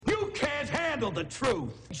handle the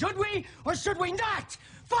truth. Should we or should we not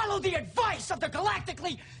follow the advice of the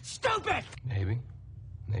galactically stupid? Maybe.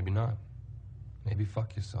 Maybe not. Maybe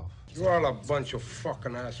fuck yourself. You're all a bunch of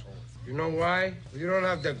fucking assholes. You know why? You don't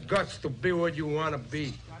have the guts to be what you want to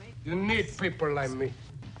be. You need people like me.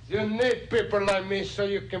 You need people like me so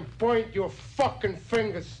you can point your fucking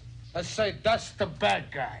fingers and say, that's the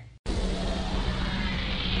bad guy.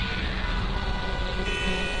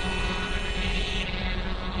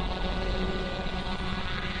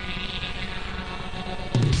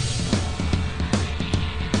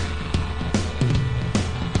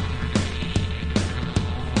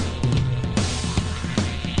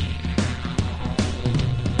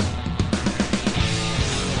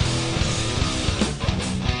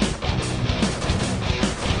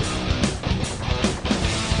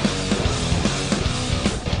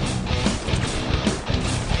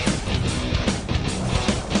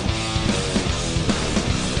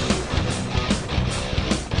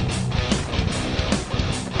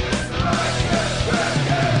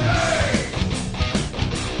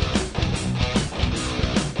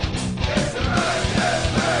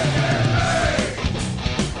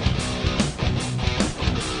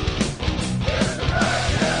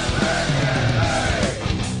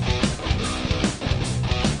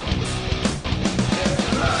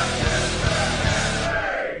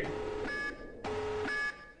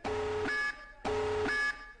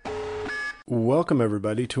 Welcome,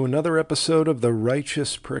 everybody, to another episode of the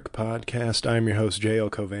Righteous Prick Podcast. I'm your host, J.L.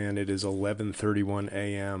 Covan. It is 11:31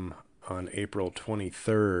 a.m. on April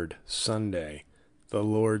 23rd, Sunday, the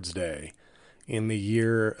Lord's Day, in the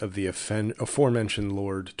year of the aforementioned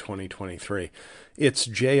Lord 2023. It's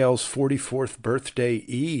JL's 44th birthday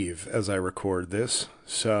eve as I record this,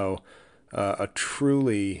 so a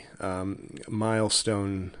truly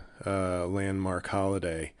milestone landmark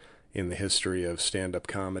holiday in the history of stand-up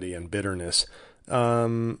comedy and bitterness.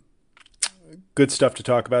 Good stuff to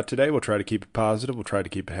talk about today. We'll try to keep it positive. We'll try to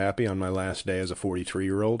keep it happy on my last day as a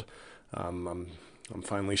 43-year-old. I'm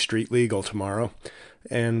finally street legal tomorrow,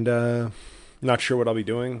 and not sure what I'll be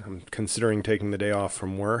doing. I'm considering taking the day off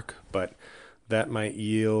from work, but that might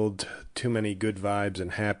yield too many good vibes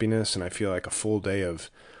and happiness, and I feel like a full day of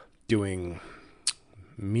doing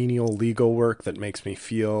menial legal work that makes me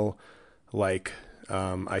feel like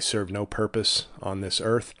I serve no purpose on this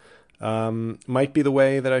earth, might be the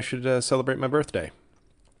way that I should celebrate my birthday.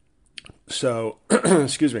 So,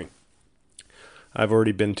 excuse me. I've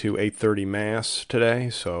already been to 8:30 Mass today,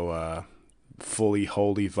 so fully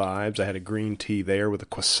holy vibes. I had a green tea there with a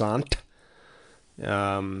croissant,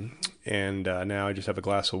 and now I just have a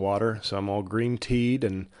glass of water, so I'm all green tea'd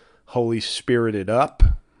and holy spirited up,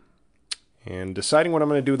 and deciding what I'm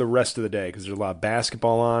going to do the rest of the day, because there's a lot of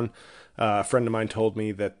basketball on. A friend of mine told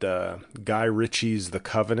me that Guy Ritchie's The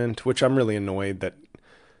Covenant, which I'm really annoyed that...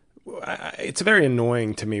 It's very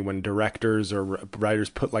annoying to me when directors or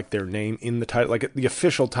writers put like their name in the title. Like the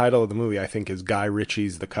official title of the movie, I think, is Guy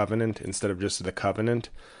Ritchie's The Covenant instead of just The Covenant.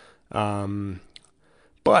 But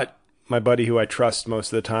my buddy, who I trust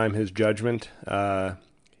most of the time, his judgment,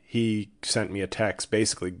 he sent me a text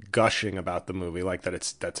basically gushing about the movie, like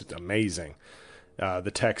that's amazing.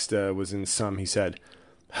 The text was in he said,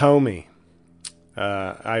 "Homie."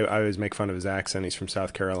 I always make fun of his accent. He's from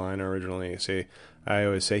South Carolina originally. I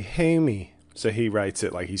always say, "Hey me." So he writes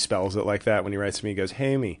it like he spells it like that. When he writes to me, he goes,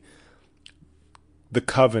 "Hey me. The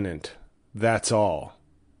Covenant. That's all."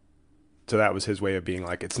 So that was his way of being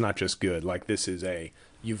like, it's not just good. Like, this is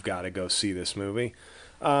you've got to go see this movie.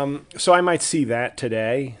 So I might see that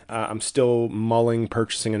today. I'm still mulling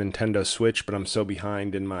purchasing a Nintendo Switch, but I'm so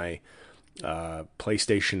behind in my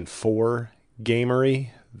PlayStation 4 gamery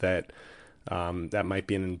that might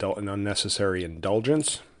be an unnecessary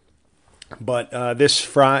indulgence. But this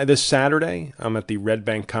Saturday, I'm at the Red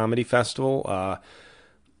Bank Comedy Festival. I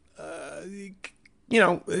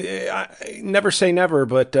never say never,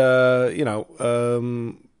 but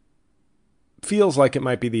feels like it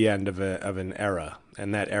might be the end of an era,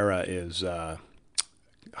 and that era is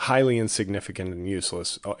highly insignificant and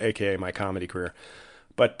useless, aka my comedy career.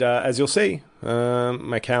 But as you'll see,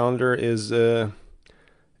 my calendar is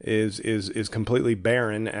completely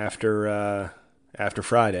barren after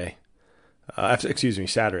Friday.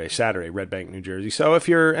 Saturday, Red Bank, New Jersey. So if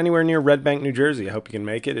you're anywhere near Red Bank, New Jersey, I hope you can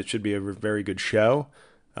make it. It should be a very good show.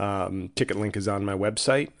 Ticket link is on my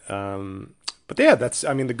website. But yeah,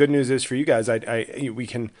 the good news is for you guys, we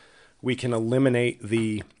can eliminate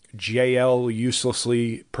the JL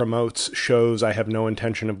uselessly promotes shows I have no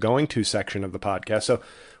intention of going to section of the podcast. So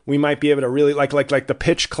we might be able to really, like the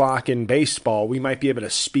pitch clock in baseball, we might be able to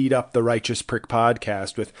speed up the Righteous Prick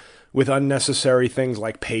Podcast with unnecessary things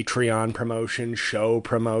like Patreon promotion, show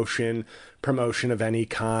promotion, promotion of any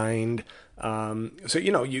kind. So,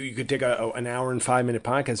 you could take an hour and 5-minute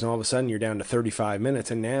podcast and all of a sudden you're down to 35 minutes.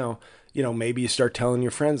 And now, maybe you start telling your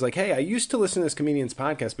friends like, hey, I used to listen to this comedian's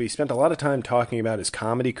podcast, but he spent a lot of time talking about his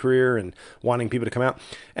comedy career and wanting people to come out.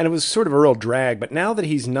 And it was sort of a real drag. But now that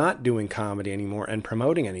he's not doing comedy anymore and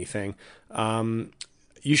promoting anything,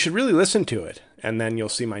 you should really listen to it. And then you'll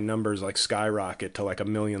see my numbers like skyrocket to like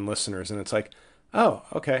 1 million listeners. And it's like, oh,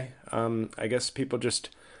 okay. I guess people just...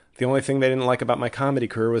 The only thing they didn't like about my comedy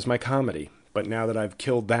career was my comedy. But now that I've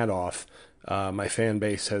killed that off, my fan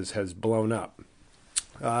base has blown up.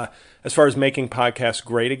 As far as making podcasts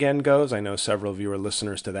great again goes, I know several of you are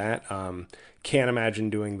listeners to that. Can't imagine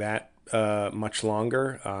doing that much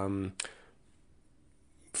longer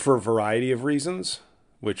for a variety of reasons,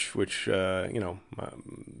 which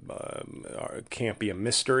can't be a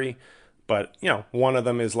mystery. But, one of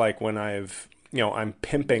them is like when I'm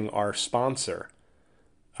pimping our sponsor.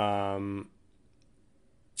 I'm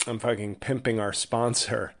fucking pimping our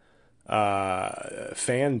sponsor,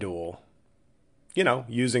 FanDuel,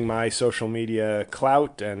 using my social media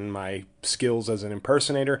clout and my skills as an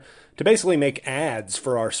impersonator to basically make ads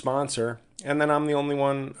for our sponsor. And then I'm the only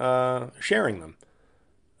one sharing them,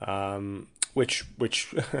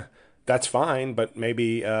 which that's fine. But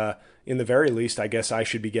maybe in the very least, I guess I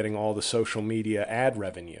should be getting all the social media ad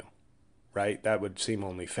revenue, right? That would seem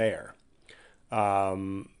only fair.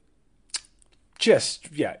 You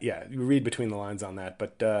read between the lines on that,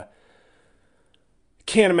 but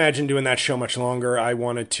can't imagine doing that show much longer. I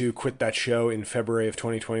wanted to quit that show in February of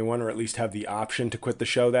 2021, or at least have the option to quit the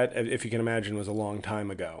show. That, if you can imagine, was a long time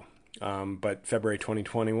ago. But February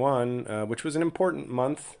 2021, which was an important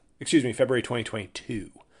month, February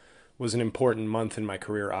 2022 was an important month in my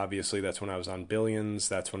career. Obviously, that's when I was on Billions.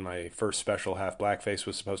 That's when my first special, Half Blackface,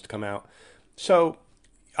 was supposed to come out. So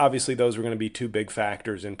obviously those were going to be two big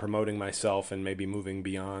factors in promoting myself and maybe moving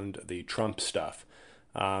beyond the Trump stuff.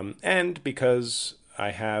 And because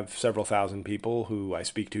I have several thousand people who I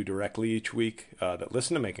speak to directly each week that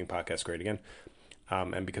listen to Making Podcasts Great Again,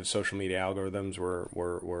 and because social media algorithms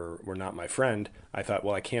were not my friend, I thought,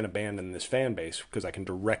 well, I can't abandon this fan base because I can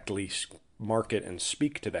directly market and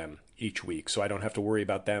speak to them each week. So I don't have to worry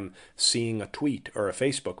about them seeing a tweet or a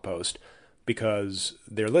Facebook post, because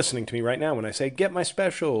they're listening to me right now when I say, get my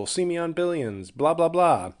special, see me on Billions, blah, blah,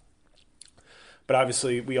 blah. But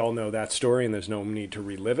obviously, we all know that story, and there's no need to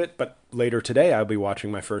relive it. But later today, I'll be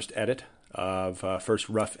watching my first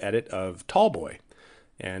rough edit of Tallboy.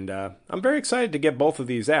 And I'm very excited to get both of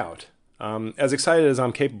these out. As excited as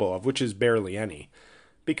I'm capable of, which is barely any.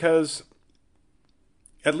 Because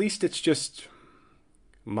at least it's just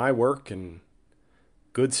my work and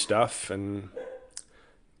good stuff, and...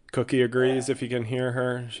 Cookie agrees, if you can hear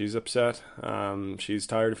her. She's upset. She's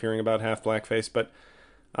tired of hearing about Half Blackface. But,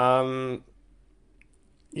 oh,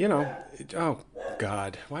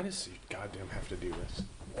 God. Why does he goddamn have to do this?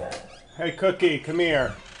 Hey, Cookie, come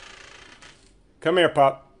here. Come here,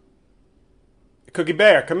 pup. Cookie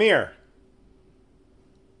Bear, come here.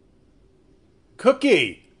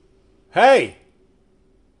 Cookie! Hey!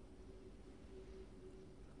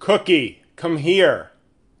 Cookie, come here.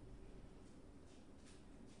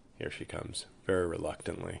 Here she comes, very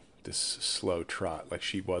reluctantly, this slow trot, like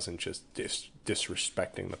she wasn't just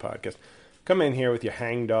disrespecting the podcast. Come in here with your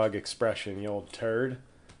hangdog expression, you old turd.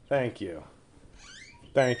 Thank you.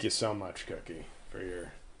 Thank you so much, Cookie, for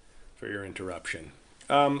your interruption.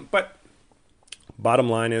 But bottom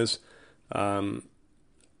line is, I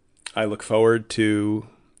look forward to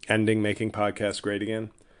ending Making Podcasts Great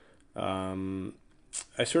Again.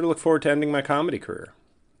 I sort of look forward to ending my comedy career.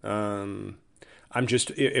 I'm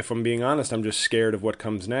just, if I'm being honest, I'm just scared of what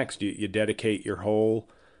comes next. You dedicate your whole...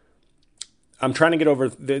 I'm trying to get over...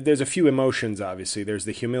 There's a few emotions, obviously. There's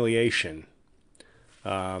the humiliation.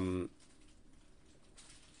 And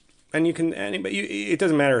you can... it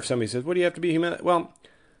doesn't matter if somebody says, what do you have to be humiliated? Well,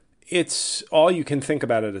 it's all you can think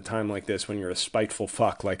about at a time like this when you're a spiteful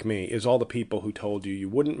fuck like me, is all the people who told you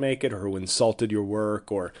wouldn't make it, or who insulted your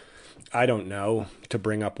work, or, I don't know, to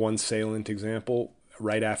bring up one salient example...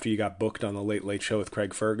 right after you got booked on the Late Late Show with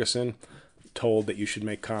Craig Ferguson, told that you should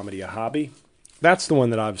make comedy a hobby. That's the one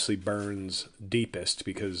that obviously burns deepest,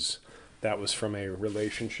 because that was from a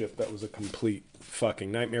relationship that was a complete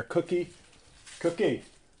fucking nightmare. Cookie,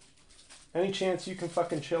 any chance you can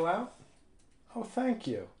fucking chill out? Oh, thank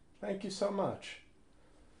you. Thank you so much.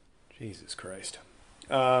 Jesus Christ.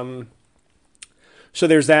 So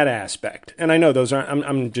there's that aspect. And I know those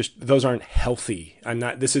aren't, those aren't healthy.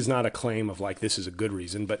 This is not a claim of like, this is a good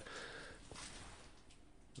reason, but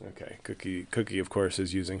Okay, Cookie, of course,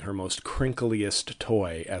 is using her most crinkliest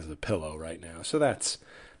toy as a pillow right now. So that's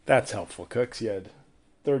helpful, Cooks. You had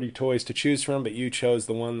 30 toys to choose from, but you chose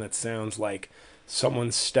the one that sounds like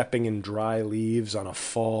someone stepping in dry leaves on a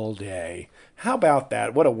fall day. How about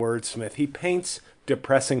that? What a wordsmith. He paints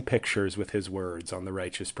depressing pictures with his words on the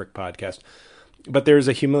Righteous Prick podcast. But there's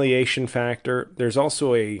a humiliation factor. There's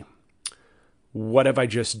also a, what have I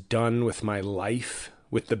just done with my life,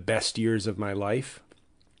 with the best years of my life?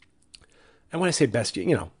 And when I say best,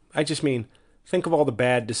 I just mean think of all the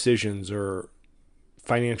bad decisions or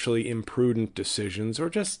financially imprudent decisions or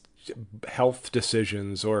just health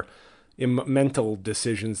decisions or mental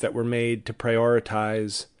decisions that were made to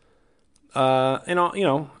prioritize a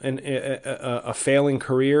failing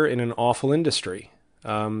career in an awful industry.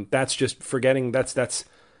 That's just forgetting. That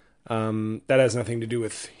has nothing to do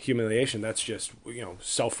with humiliation. That's just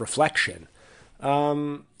self-reflection.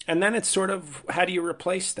 And then it's sort of, how do you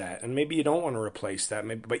replace that? And maybe you don't want to replace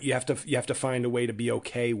that, but you have to find a way to be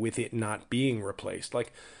okay with it not being replaced.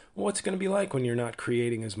 Like, what's it going to be like when you're not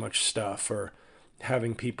creating as much stuff or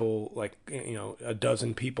having people a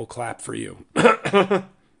dozen people clap for you?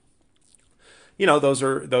 Those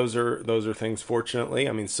are things. Fortunately,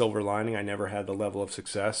 I mean, silver lining. I never had the level of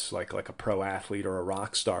success like a pro athlete or a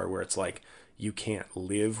rock star where it's like you can't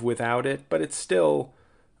live without it, but it's still.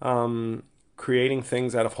 Creating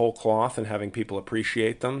things out of whole cloth and having people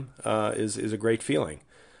appreciate them is a great feeling.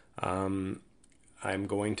 I'm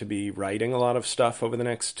going to be writing a lot of stuff over the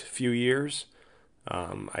next few years.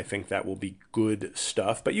 I think that will be good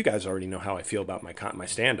stuff. But you guys already know how I feel about my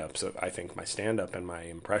stand-up. So I think my stand-up and my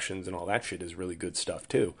impressions and all that shit is really good stuff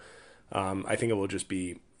too. I think it will just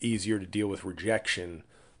be easier to deal with rejection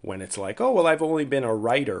when it's like, oh, well, I've only been a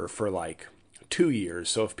writer for like 2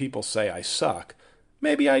 years. So if people say I suck,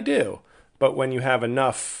 maybe I do. But when you have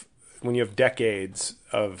decades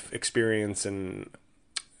of experience and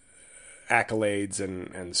accolades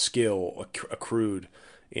and skill accrued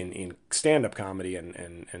in stand-up comedy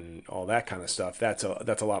and all that kind of stuff, that's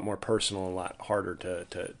a lot more personal and a lot harder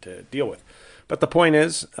to deal with. But the point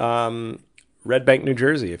is, Red Bank, New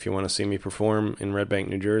Jersey, if you want to see me perform in Red Bank,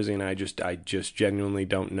 New Jersey, and I just genuinely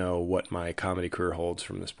don't know what my comedy career holds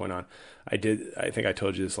from this point on. I think I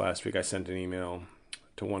told you this last week. I sent an email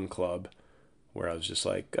to one club where I was just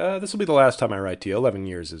like, this will be the last time I write to you. 11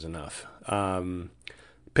 years is enough.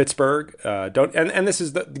 Pittsburgh, and this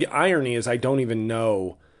is the irony is I don't even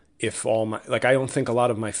know if I don't think a lot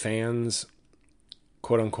of my fans,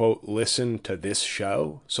 quote unquote, listen to this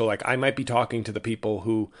show. So like I might be talking to the people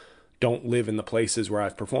who don't live in the places where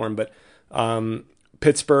I've performed, but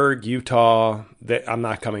Pittsburgh, Utah, I'm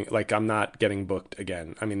not coming, like I'm not getting booked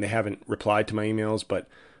again. I mean, they haven't replied to my emails, but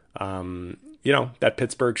that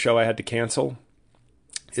Pittsburgh show I had to cancel,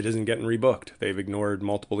 it isn't getting rebooked. They've ignored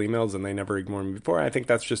multiple emails and they never ignored me before. I think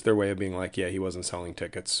that's just their way of being like, yeah, he wasn't selling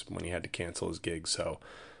tickets when he had to cancel his gig. So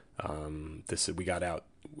we got out.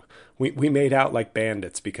 We made out like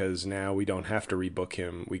bandits because now we don't have to rebook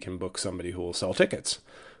him. We can book somebody who will sell tickets.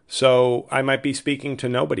 So I might be speaking to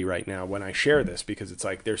nobody right now when I share this because it's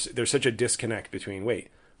like there's such a disconnect between, wait,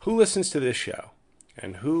 who listens to this show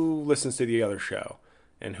and who listens to the other show?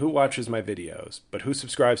 And who watches my videos, but who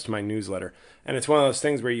subscribes to my newsletter? And it's one of those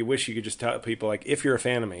things where you wish you could just tell people, like, if you're a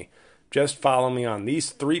fan of me, just follow me on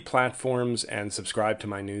these 3 platforms and subscribe to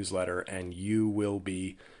my newsletter, and you will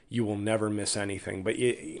never miss anything. But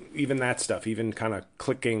even that stuff, even kind of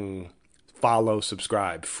clicking follow,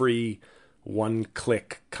 subscribe, free,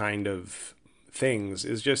 one-click kind of things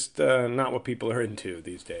is just not what people are into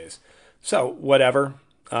these days. So, whatever.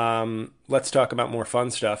 Let's talk about more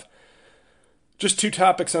fun stuff. Just 2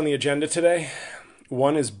 topics on the agenda today.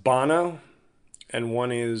 One is Bono, and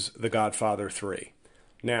one is The Godfather 3.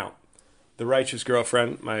 Now, The Righteous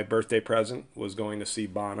Girlfriend, my birthday present, was going to see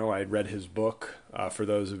Bono. I had read his book. For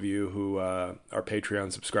those of you who are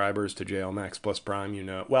Patreon subscribers to JL Max Plus Prime,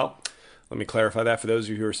 well, let me clarify that. For those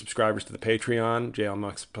of you who are subscribers to the Patreon, JL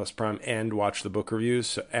Max Plus Prime, and watch the book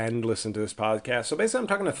reviews, and listen to this podcast. So basically, I'm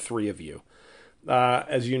talking to 3 of you.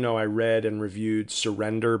 As you know, I read and reviewed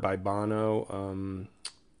Surrender by Bono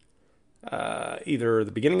either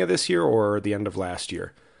the beginning of this year or the end of last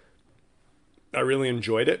year. I really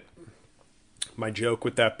enjoyed it. My joke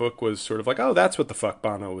with that book was sort of like, oh, that's what the fuck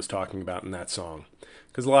Bono was talking about in that song.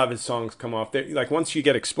 Because a lot of his songs come off there. Like, once you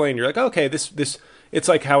get explained, you're like, okay, this it's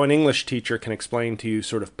like how an English teacher can explain to you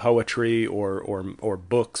sort of poetry or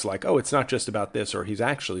books, like, oh, it's not just about this, or he's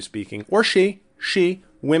actually speaking, or she,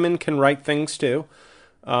 women can write things too.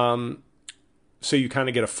 So you kind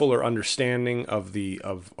of get a fuller understanding of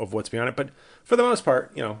what's beyond it. But for the most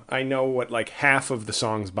part, I know what like half of the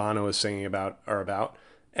songs Bono is singing about are about,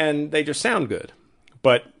 and they just sound good.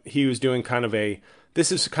 But he was doing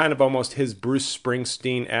this is kind of almost his Bruce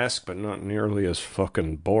Springsteen-esque, but not nearly as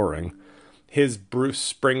fucking boring. His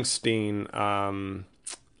Bruce Springsteen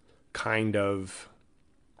kind of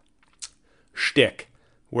shtick,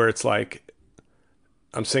 where it's like,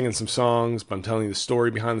 I'm singing some songs, but I'm telling you the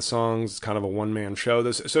story behind the songs. It's kind of a one-man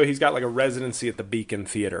show. So he's got like a residency at the Beacon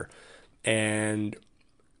Theater. And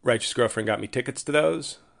Righteous Girlfriend got me tickets to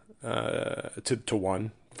those, to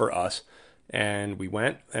one, for us. And we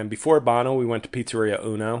went. And before Bono, we went to Pizzeria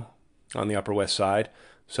Uno on the Upper West Side.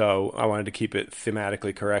 So I wanted to keep it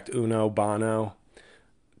thematically correct. Uno, Bono,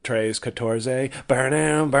 Tres, Catorze, burn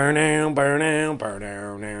down, burn down, burn down, burn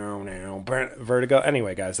down, now, burn, Vertigo.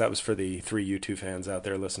 Anyway, guys, that was for the 3 U2 fans out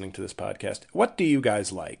there listening to this podcast. What do you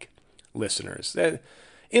guys like, listeners?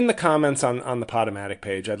 In the comments on the Podomatic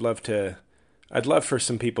page, I'd love for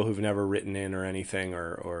some people who've never written in or anything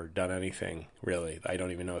or done anything, really. I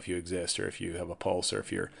don't even know if you exist or if you have a pulse or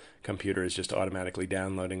if your computer is just automatically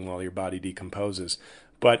downloading while your body decomposes.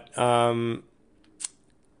 But I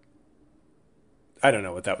don't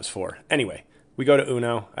know what that was for. Anyway, we go to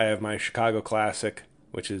Uno. I have my Chicago Classic,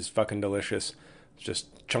 which is fucking delicious. It's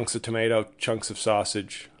just chunks of tomato, chunks of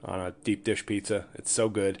sausage on a deep dish pizza. It's so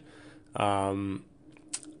good. And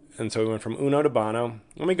so we went from Uno to Bono.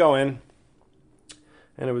 Let me go in.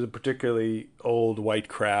 And it was a particularly old white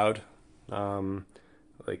crowd.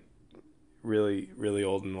 Like really, really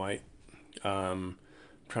old and white. Trying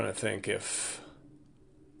to think if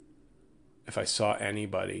I saw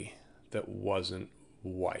anybody that wasn't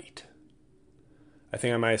white. I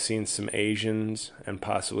think I might have seen some Asians and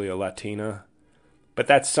possibly a Latina. But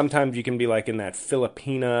that's sometimes you can be like in that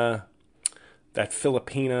Filipina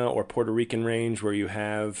or Puerto Rican range where you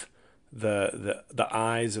have the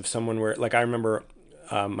eyes of someone where, like, I remember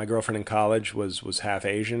my girlfriend in college was half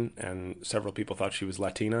Asian and several people thought she was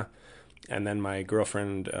Latina. And then my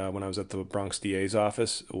girlfriend, when I was at the Bronx DA's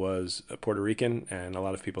office, was Puerto Rican and a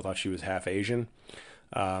lot of people thought she was half Asian.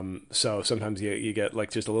 So sometimes you get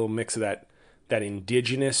like just a little mix of that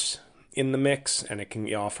indigenous in the mix, and it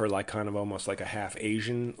can offer like kind of almost like a half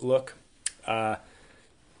Asian look.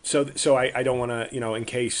 So I don't want to, in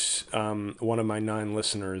case one of my 9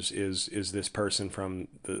 listeners is this person from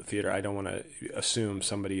the theater, I don't want to assume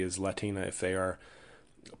somebody is Latina if they are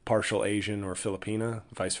partial Asian or Filipina,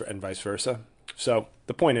 vice versa. So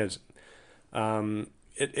the point is,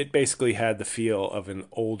 it basically had the feel of an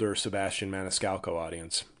older Sebastian Maniscalco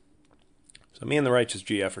audience. So me and the Righteous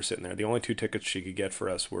GF are sitting there. The only 2 tickets she could get for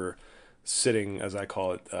us were sitting, as I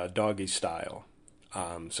call it, doggy style.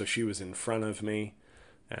 So she was in front of me,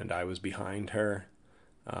 and I was behind her.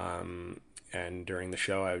 And during the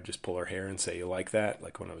show, I would just pull her hair and say, "You like that?"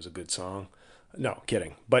 Like when it was a good song. No,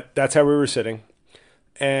 kidding. But that's how we were sitting.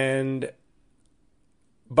 And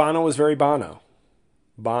Bono was very Bono.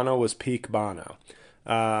 Bono was peak Bono.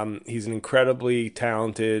 He's an incredibly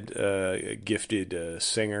talented, gifted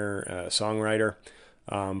singer, songwriter.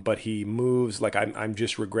 But he moves like I'm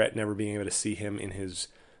just regret never being able to see him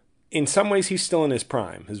in some ways he's still in his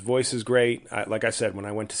prime. His voice is great. Like I said, when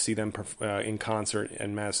I went to see them in concert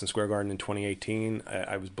in Madison Square Garden in 2018,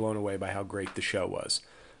 I was blown away by how great the show was.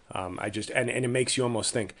 And it makes you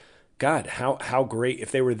almost think, God, how great,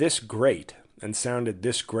 if they were this great and sounded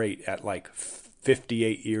this great at like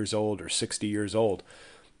 58 years old or 60 years old,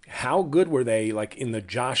 how good were they like in the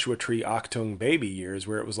Joshua Tree Achtung Baby years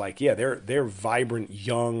where it was like, yeah, they're vibrant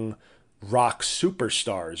young rock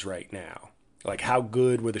superstars right now. Like how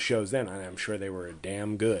good were the shows then? I'm sure they were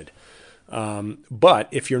damn good. But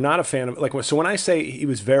if you're not a fan of so when I say he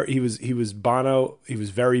was Bono, he was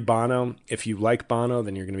very Bono. If you like Bono,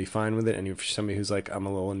 then you're going to be fine with it. And if you're somebody who's like, I'm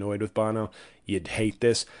a little annoyed with Bono, you'd hate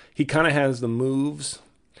this. He kind of has the moves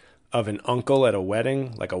of an uncle at a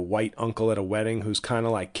wedding, like a white uncle at a wedding who's kind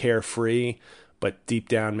of like carefree, but deep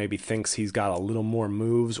down maybe thinks he's got a little more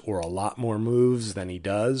moves or a lot more moves than he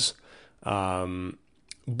does.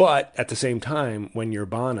 But at the same time, when you're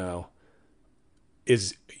Bono,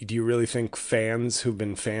 do you really think fans who've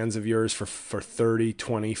been fans of yours for 30,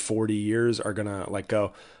 20, 40 years are going to like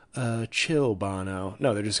go, chill, Bono?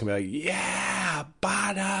 No, they're just going to be like, yeah,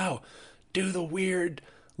 Bono, do the weird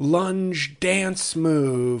lunge dance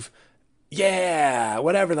move. Yeah,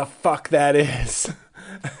 whatever the fuck that is.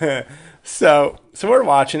 So we're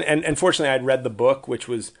watching, and unfortunately I'd read the book, which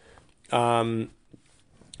was,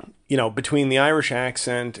 between the Irish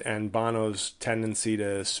accent and Bono's tendency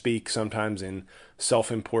to speak sometimes in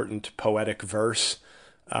self-important poetic verse.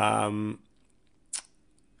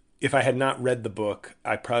 If I had not read the book,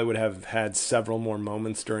 I probably would have had several more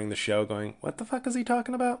moments during the show going, what the fuck is he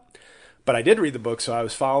talking about? But I did read the book, so I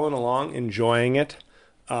was following along, enjoying it.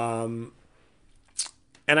 And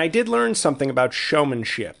I did learn something about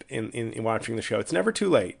showmanship in watching the show. It's never too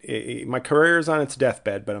late. My career is on its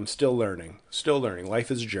deathbed, but I'm still learning. Still learning.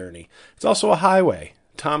 Life is a journey. It's also a highway.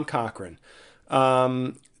 Tom Cochran.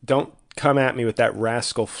 Don't come at me with that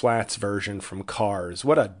Rascal Flatts version from Cars.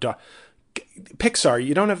 What a... Pixar,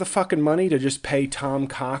 you don't have the fucking money to just pay Tom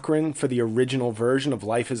Cochran for the original version of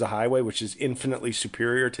Life is a Highway, which is infinitely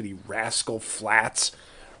superior to the Rascal Flatts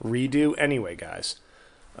redo. Anyway, guys,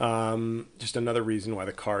 just another reason why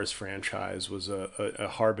the Cars franchise was a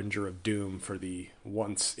harbinger of doom for the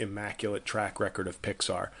once immaculate track record of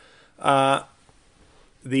Pixar.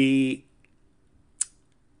 He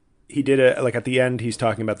did at the end, he's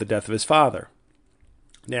talking about the death of his father.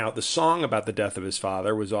 Now, the song about the death of his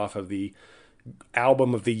father was off of the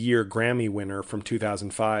Album of the Year Grammy winner from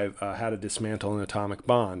 2005, How to Dismantle an Atomic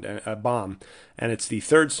Bomb. And it's the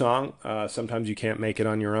third song, Sometimes You Can't Make It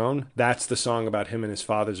on Your Own. That's the song about him and his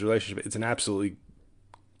father's relationship. It's an absolutely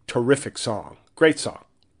terrific song. Great song.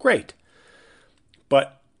 Great.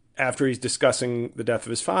 But after he's discussing the death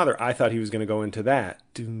of his father, I thought he was going to go into that.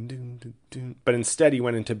 But instead he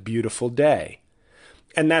went into Beautiful Day.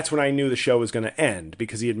 And that's when I knew the show was going to end,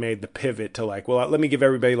 because he had made the pivot to let me give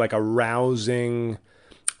everybody a rousing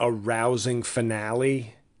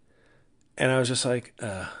finale. And I was just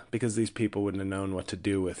because these people wouldn't have known what to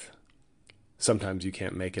do with Sometimes You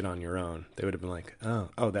Can't Make It on Your Own. They would have been like,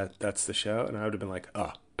 that's the show. And I would have been like,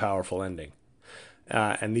 powerful ending.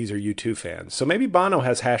 And these are U2 fans. So maybe Bono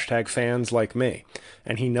has #fans like me,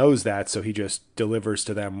 and he knows that. So he just delivers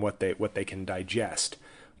to them what they can digest.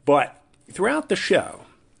 But throughout the show,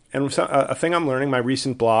 and a thing I'm learning, my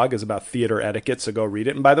recent blog is about theater etiquette, so go read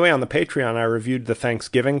it. And by the way, on the Patreon, I reviewed the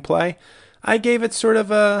Thanksgiving play. I gave it sort of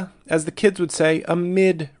as the kids would say, a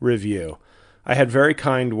mid-review. I had very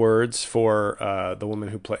kind words for the woman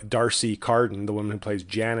who played Darcy Carden, the woman who plays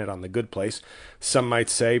Janet on The Good Place. Some might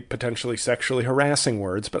say potentially sexually harassing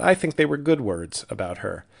words, but I think they were good words about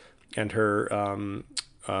her and her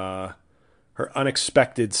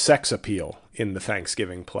unexpected sex appeal in the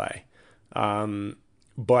Thanksgiving play.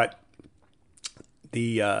 But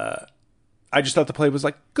I just thought the play was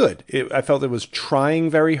good. I felt it was trying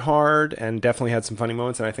very hard and definitely had some funny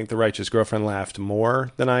moments. And I think The Righteous Girlfriend laughed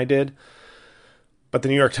more than I did. But the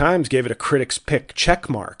New York Times gave it a critic's pick check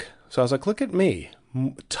mark. So I was like, look at me,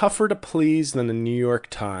 tougher to please than the New York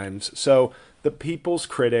Times. So the People's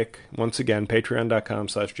Critic, once again,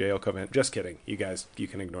 patreon.com/JLCovan. Just kidding. You guys, you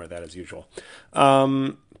can ignore that as usual.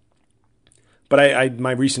 But I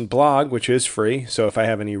my recent blog, which is free, so if I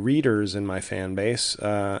have any readers in my fan base,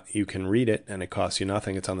 you can read it, and it costs you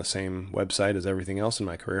nothing. It's on the same website as everything else in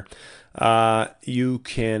my career. You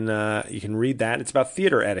can read that. It's about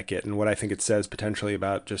theater etiquette and what I think it says potentially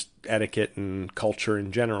about just etiquette and culture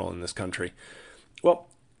in general in this country. Well,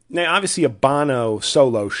 now obviously a Bono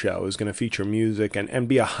solo show is going to feature music and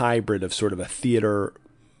be a hybrid of sort of a theater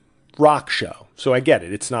rock show. So I get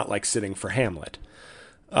it. It's not like sitting for Hamlet.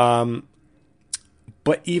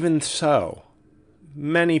 But even so,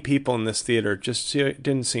 many people in this theater just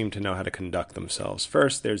didn't seem to know how to conduct themselves.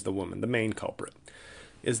 First, there's the woman, the main culprit.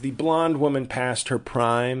 Is the blonde woman past her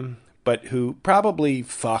prime, but who probably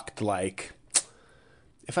fucked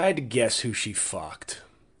if I had to guess who she fucked,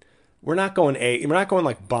 we're not going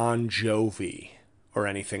like Bon Jovi or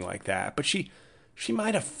anything like that, but she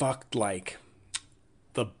might have fucked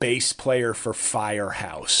the bass player for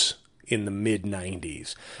Firehouse in the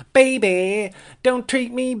mid-90s. Baby, don't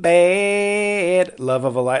treat me bad. Love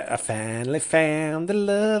of a life. I finally found the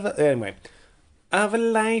love of a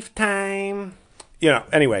lifetime.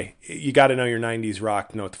 Anyway, you got to know your 90s rock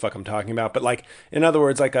to know what the fuck I'm talking about. But in other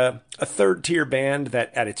words, a third-tier band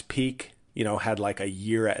that at its peak, had a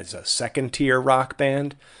year as a second-tier rock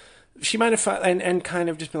band. She might have and kind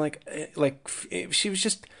of just been she was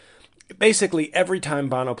just basically every time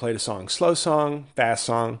Bono played a song, slow song, fast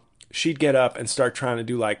song, she'd get up and start trying to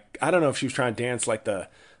do I don't know if she was trying to dance like the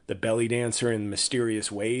belly dancer in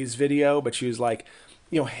Mysterious Ways video, but she was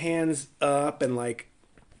hands up and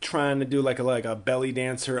trying to do a belly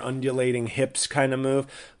dancer undulating hips kind of move.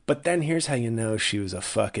 But then here's how you know she was a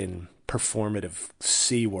fucking performative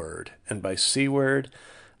C word. And by C word,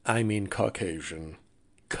 I mean Caucasian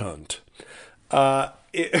cunt.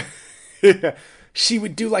 She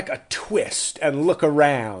would do a twist and look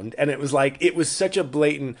around, and it was such a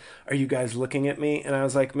blatant, are you guys looking at me? And I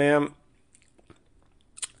was like, ma'am,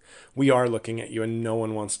 we are looking at you, and no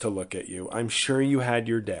one wants to look at you. I'm sure you had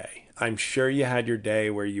your day. I'm sure you had your day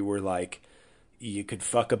where you were you could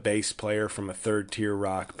fuck a bass player from a third-tier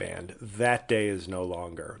rock band. That day is no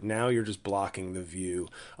longer. Now you're just blocking the view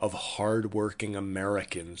of hardworking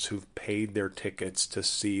Americans who've paid their tickets to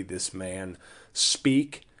see this man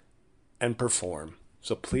speak and perform.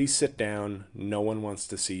 So please sit down. No one wants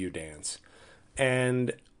to see you dance.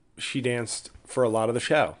 And she danced for a lot of the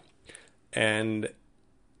show. And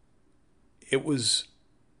it was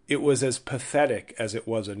as pathetic as it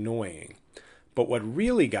was annoying. But what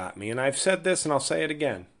really got me, and I've said this and I'll say it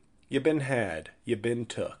again, you been had, you been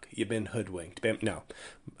took, you been hoodwinked.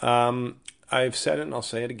 I've said it and I'll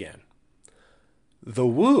say it again. The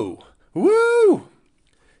woo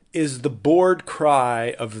is the bored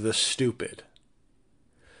cry of the stupid.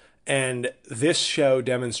 And this show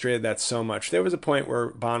demonstrated that so much. There was a point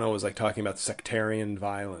where Bono was like talking about sectarian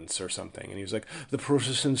violence or something. And he was like, the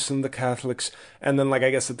Protestants and the Catholics. And then like,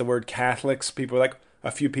 I guess at the word Catholics, people were like, a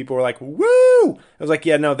few people were like, woo! I was like,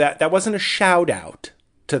 yeah, no, that wasn't a shout out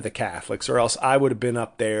to the Catholics, or else I would have been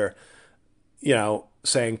up there,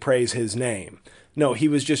 saying praise his name. No, he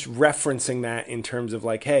was just referencing that in terms of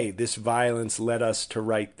like, hey, this violence led us to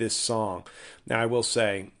write this song. Now, I will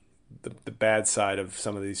say the bad side of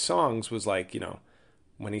some of these songs was like,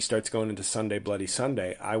 when he starts going into Sunday Bloody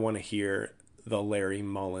Sunday, I want to hear the Larry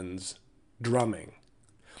Mullins drumming.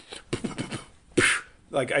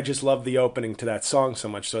 Like, I just love the opening to that song so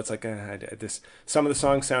much. So it's like, some of the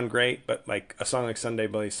songs sound great, but like a song like Sunday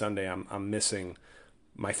Bloody Sunday, I'm missing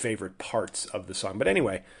my favorite parts of the song. But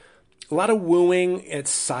anyway, a lot of wooing at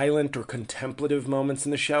silent or contemplative moments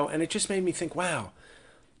in the show. And it just made me think, wow,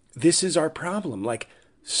 this is our problem. Like,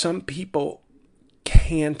 some people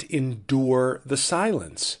can't endure the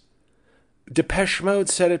silence. Depeche Mode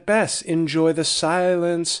said it best, enjoy the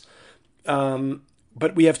silence.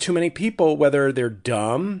 But we have too many people, whether they're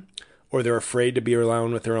dumb or they're afraid to be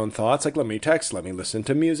alone with their own thoughts. Like, let me text, let me listen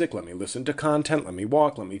to music, let me listen to content, let me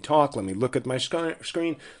walk, let me talk, let me look at my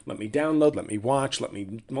screen, let me download, let me watch, let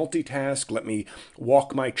me multitask, let me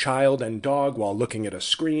walk my child and dog while looking at a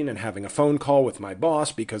screen and having a phone call with my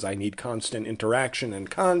boss because I need constant interaction and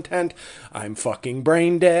content. I'm fucking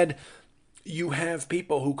brain dead. You have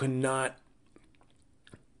people who cannot,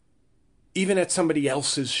 even at somebody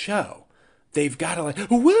else's show, they've got to like,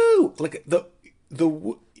 woo! Like,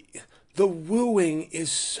 the wooing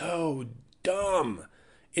is so dumb.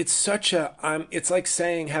 It's such a, it's like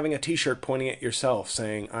saying, having a t-shirt pointing at yourself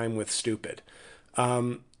saying, I'm with stupid.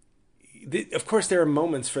 Of course there are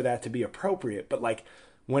moments for that to be appropriate, but like,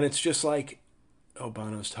 when it's just like, oh,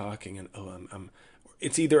 Bono's talking and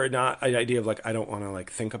it's either not an idea of like, I don't want to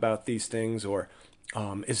like think about these things, or,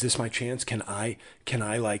 is this my chance? Can I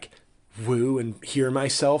like woo and hear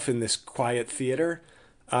myself in this quiet theater?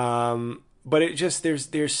 But it just,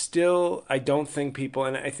 there's still, I don't think people,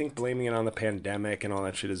 and I think blaming it on the pandemic and all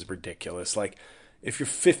that shit is ridiculous. Like, if you're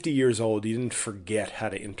 50 years old, you didn't forget how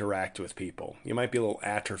to interact with people. You might be a little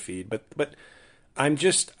atrophied, but I'm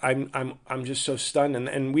just so stunned.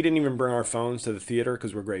 And we didn't even bring our phones to the theater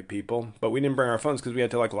because we're great people, but we didn't bring our phones because we had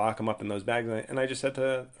to like lock them up in those bags. And I just said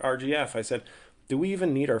to RGF, I said, do we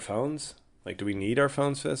even need our phones? Like, do we need our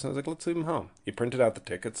phones for this? And I was like, let's leave them home. You printed out the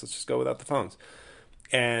tickets. Let's just go without the phones.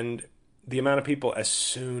 And the amount of people, as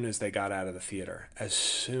soon as they got out of the theater,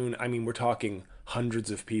 we're talking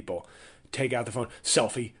hundreds of people, take out the phone,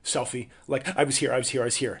 selfie, like, I was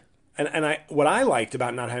here. And what I liked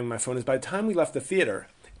about not having my phone is by the time we left the theater,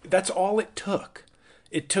 that's all it took.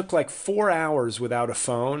 It took like 4 hours without a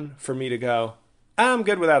phone for me to go, I'm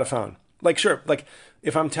good without a phone. Like, sure, like,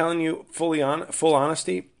 if I'm telling you full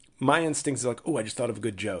honesty, my instincts are like, oh, I just thought of a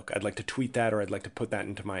good joke. I'd like to tweet that, or I'd like to put that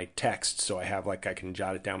into my text so I have, like, I can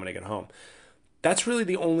jot it down when I get home. That's really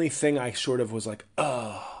the only thing I sort of was like,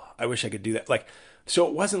 oh, I wish I could do that. Like, so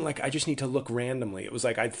it wasn't like I just need to look randomly. It was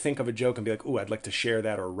like I'd think of a joke and be like, oh, I'd like to share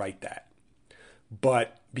that or write that.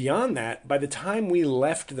 But beyond that, by the time we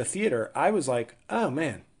left the theater, I was like, oh,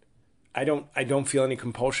 man, I don't feel any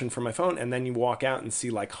compulsion for my phone. And then you walk out and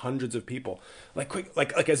see like hundreds of people, like quick,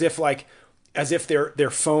 like as if their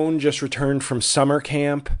phone just returned from summer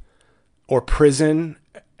camp or prison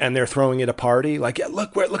and they're throwing it a party. Like, yeah,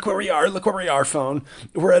 look where we are, phone.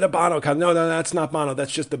 We're at a Bono concert. No, that's not Bono.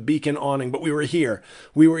 That's just the beacon awning. But we were here.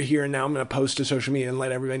 And now I'm going to post to social media and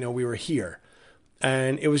let everybody know we were here.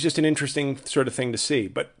 And it was just an interesting sort of thing to see.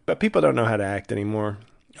 But people don't know how to act anymore.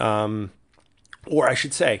 Or I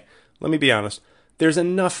should say, let me be honest. There's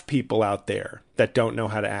enough people out there that don't know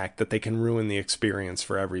how to act that they can ruin the experience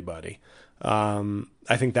for everybody.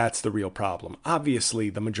 I think that's the real problem. Obviously,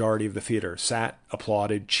 the majority of the theater sat,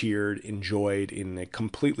 applauded, cheered, enjoyed in a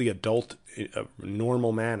completely adult,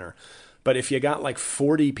 normal manner. But if you got like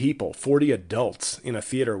 40 people, 40 adults in a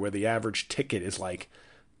theater where the average ticket is like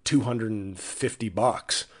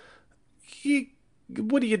 $250,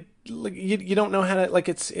 what do you, like, you don't know how to, like,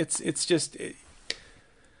 it's just, you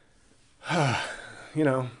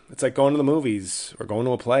know, it's like going to the movies or going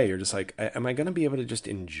to a play. You're just like, am I going to be able to just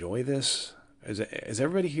enjoy this? Is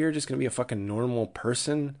everybody here just going to be a fucking normal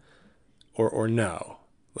person or no?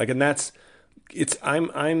 Like, and that's,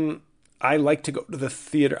 I like to go to the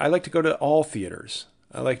theater. I like to go to all theaters.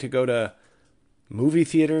 I like to go to movie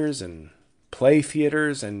theaters and play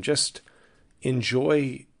theaters and just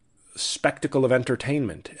enjoy spectacle of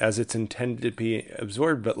entertainment as it's intended to be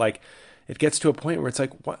absorbed. But like, it gets to a point where it's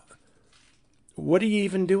like, what are you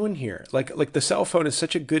even doing here? Like the cell phone is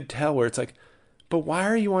such a good tell where it's like, but why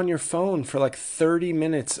are you on your phone for like 30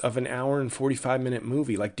 minutes of an hour and 45-minute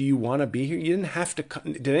movie? Like, do you want to be here? You didn't have to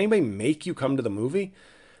come. Did anybody make you come to the movie?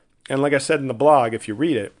 And like I said in the blog, if you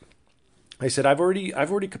read it, I said, I've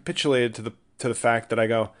already capitulated to the fact that I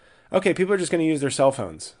go, okay, people are just going to use their cell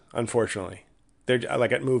phones. Unfortunately, they're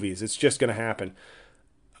like at movies. It's just going to happen.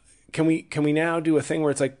 Can we now do a thing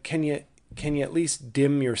where it's like, can you at least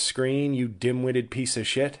dim your screen, you dim-witted piece of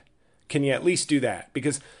shit? Can you at least do that?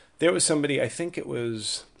 Because there was somebody, I think it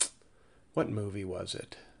was, what movie was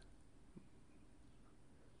it?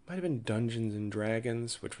 Might have been Dungeons and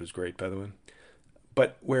Dragons, which was great, by the way.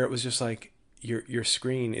 But where it was just like, your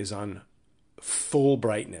screen is on full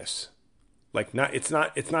brightness. Like, it's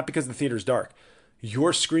not because the theater's dark.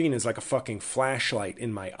 Your screen is like a fucking flashlight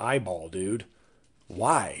in my eyeball, dude.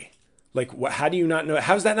 Why? Like, how do you not know?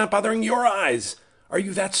 How's that not bothering your eyes? Are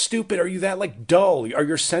you that stupid? Are you that, like, dull? Are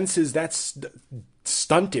your senses that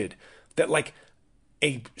stunted that, like,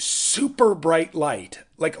 a super bright light,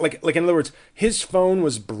 like in other words, his phone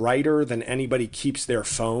was brighter than anybody keeps their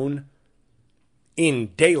phone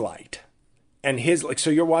in daylight. And his, like, so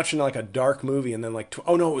you're watching like a dark movie and then like,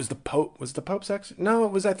 oh no, it was the Pope. Was the Pope's ex?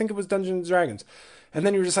 No, I think it was Dungeons and Dragons. And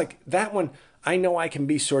then you're just like, that one, I know I can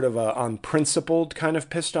be sort of unprincipled kind of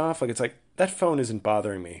pissed off. Like, it's like, that phone isn't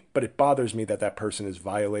bothering me, but it bothers me that person is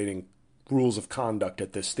violating rules of conduct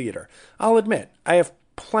at this theater. I'll admit, I have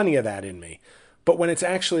plenty of that in me. But when it's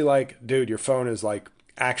actually like, dude, your phone is like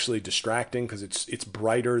actually distracting because it's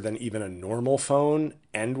brighter than even a normal phone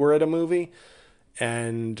and we're at a movie.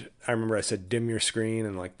 And I remember I said, dim your screen,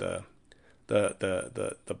 and like the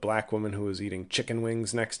black woman who was eating chicken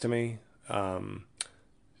wings next to me,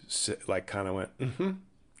 like kind of went, mm-hmm.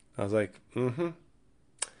 I was like, mm-hmm.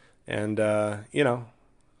 And, you know,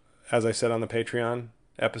 as I said on the Patreon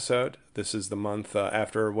episode, this is the month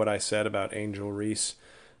after what I said about Angel Reese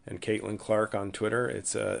and Caitlin Clark on Twitter.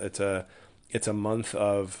 It's a month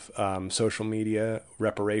of social media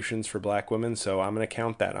reparations for black women. So I'm going to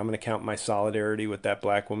count that. I'm going to count my solidarity with that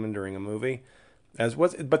black woman during a movie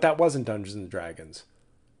but that wasn't Dungeons and Dragons.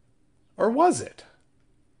 Or was it?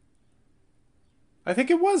 I think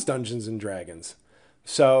it was Dungeons and Dragons.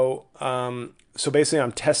 So basically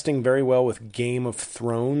I'm testing very well with Game of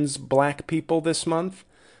Thrones black people this month.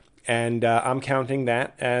 And I'm counting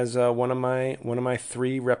that as one of my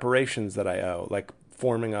 3 reparations that I owe, like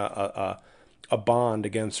forming a bond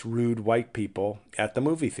against rude white people at the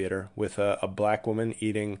movie theater with a black woman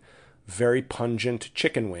eating very pungent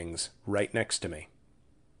chicken wings right next to me.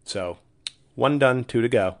 So 1 done, 2 to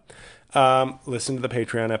go. Listen to the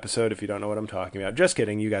Patreon episode if you don't know what I'm talking about. Just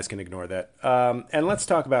kidding. You guys can ignore that. And let's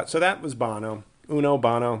talk about, so that was Bono, Uno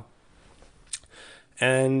Bono.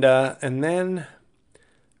 And then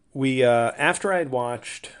we, after I had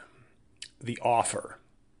watched The Offer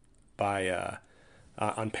by,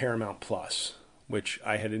 on Paramount Plus, which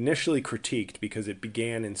I had initially critiqued because it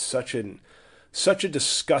began in such a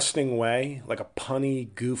disgusting way, like a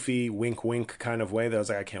punny, goofy, wink kind of way that I was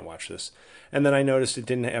like, I can't watch this. And then I noticed it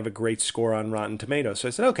didn't have a great score on Rotten Tomatoes. So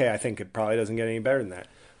I said, okay, I think it probably doesn't get any better than that.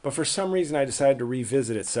 But for some reason, I decided to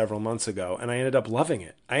revisit it several months ago, and I ended up loving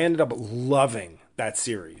it. I ended up loving that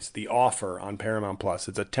series, The Offer on Paramount Plus.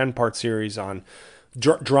 It's a 10-part series on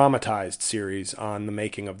dramatized series on the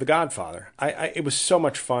making of The Godfather. It was so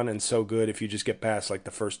much fun and so good if you just get past like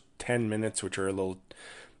the first 10 minutes, which are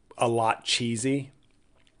a lot cheesy.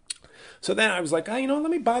 So then I was like, let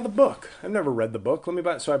me buy the book. I've never read the book.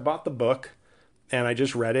 So I bought the book and I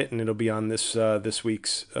just read it, and it'll be on this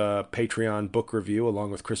week's Patreon book review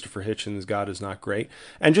along with Christopher Hitchens' God Is Not Great.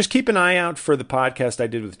 And just keep an eye out for the podcast I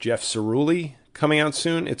did with Jeff Cerulli coming out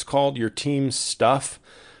soon. It's called Your Team's Stuff.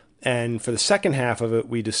 And for the second half of it,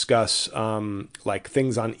 we discuss like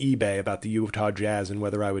things on eBay about the Utah Jazz and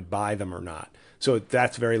whether I would buy them or not. So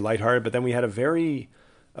that's very lighthearted. But then we had a very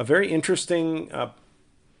interesting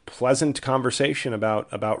pleasant conversation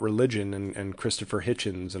about religion and Christopher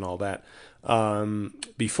Hitchens and all that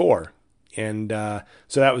before. And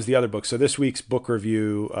so that was the other book. So this week's book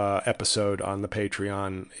review episode on the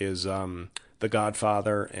Patreon is The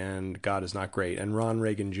Godfather and God Is Not Great. And Ron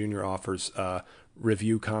Reagan Jr. offers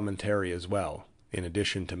review commentary as well, in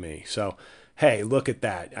addition to me. So, hey, look at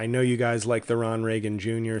that. I know you guys like the Ron Reagan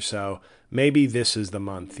Jr., so maybe this is the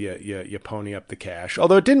month you pony up the cash.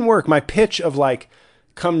 Although it didn't work. My pitch of like,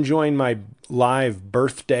 come join my live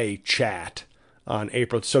birthday chat on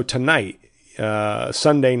April. So tonight,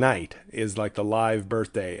 Sunday night is like the live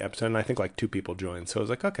birthday episode, and I think like 2 people joined. So I was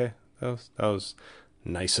like, okay, that was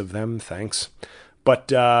nice of them. Thanks.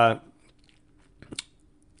 But I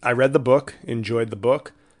read the book, enjoyed the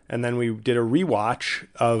book, and then we did a rewatch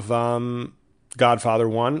of Godfather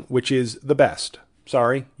 1, which is the best.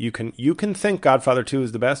 Sorry, you can think Godfather 2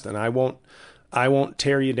 is the best, and I won't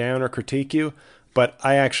tear you down or critique you, but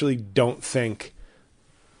I actually don't think,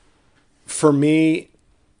 for me,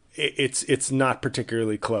 it's not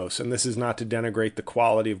particularly close. And this is not to denigrate the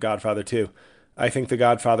quality of Godfather 2. I think The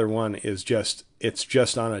Godfather 1 is just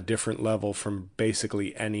on a different level from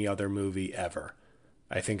basically any other movie ever.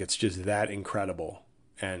 I think it's just that incredible.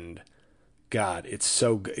 And God, it's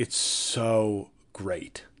so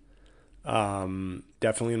great.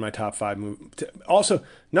 Definitely in my top 5 movie. Also,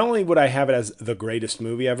 not only would I have it as the greatest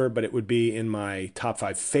movie ever, but it would be in my top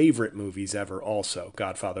 5 favorite movies ever also,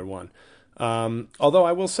 Godfather 1. Although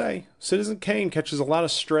I will say, Citizen Kane catches a lot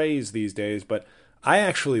of strays these days, but I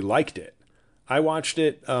actually liked it. I watched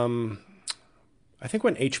it, I think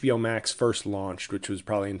when HBO Max first launched, which was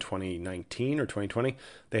probably in 2019 or 2020,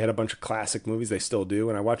 they had a bunch of classic movies. They still do.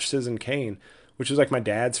 And I watched Citizen Kane, which was like my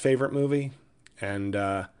dad's favorite movie. And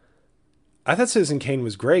I thought Citizen Kane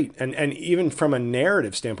was great. And even from a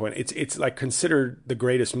narrative standpoint, it's like considered the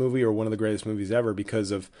greatest movie or one of the greatest movies ever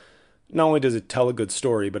because of, not only does it tell a good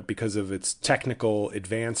story, but because of its technical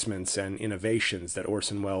advancements and innovations that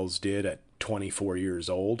Orson Welles did at 24 years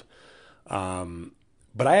old.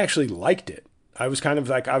 But I actually liked it. I was kind of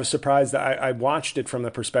like, I was surprised that I watched it from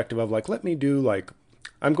the perspective of like, let me do like,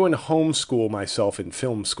 I'm going to homeschool myself in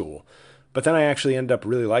film school. But then I actually ended up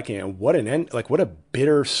really liking it. And what a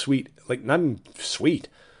bittersweet, like not even sweet.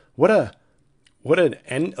 What an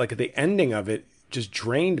end, like the ending of it just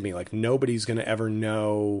drained me. Like nobody's going to ever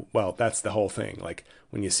know. Well, that's the whole thing. Like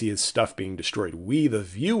when you see his stuff being destroyed, we, the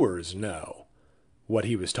viewers, know what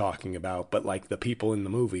he was talking about, but like the people in the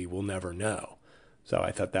movie will never know. So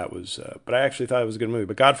I thought that was, but I actually thought it was a good movie.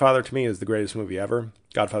 But Godfather to me is the greatest movie ever.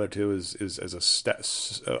 Godfather 2 is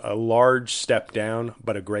a large step down,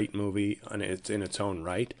 but a great movie, and it's in its own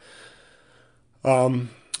right.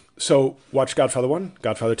 So watched Godfather 1,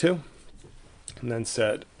 Godfather 2, and then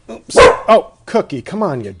said, oops, oh, Cookie, come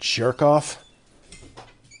on, you jerk off.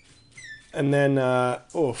 And then,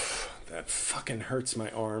 oof, that fucking hurts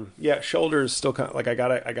my arm. Yeah, shoulder is still kind of, like I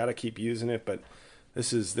gotta keep using it, but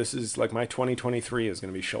this is like my 2023 is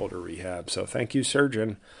going to be shoulder rehab. So thank you,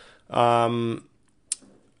 surgeon. Damn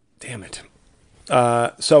it.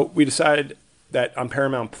 So we decided that on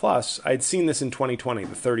Paramount Plus, I'd seen this in 2020,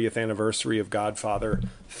 the 30th anniversary of Godfather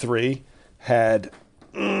 3 had,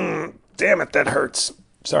 damn it, that hurts.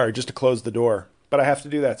 Sorry, just to close the door. But I have to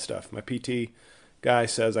do that stuff. My PT guy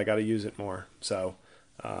says I got to use it more. So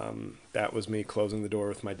that was me closing the door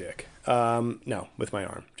with my dick. No, with my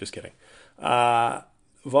arm. Just kidding.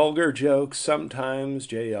 Vulgar jokes. Sometimes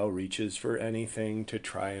JL reaches for anything to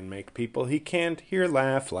try and make people he can't hear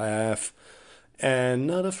laugh. And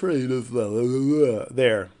not afraid of blah, blah, blah, blah.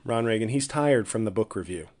 There, Ron Reagan. He's tired from the book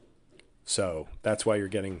review. So that's why you're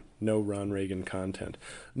getting no Ron Reagan content.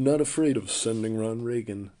 Not afraid of sending Ron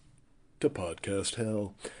Reagan to podcast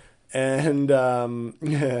hell. And,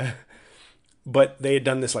 but they had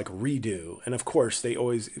done this like redo. And of course they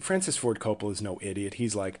always, Francis Ford Coppola is no idiot.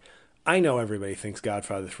 He's like, I know everybody thinks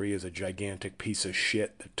Godfather 3 is a gigantic piece of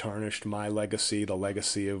shit that tarnished my legacy, the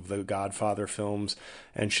legacy of the Godfather films,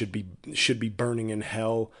 and should be burning in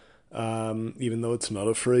hell, even though it's not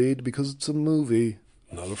afraid because it's a movie.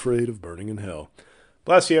 Not afraid of burning in hell.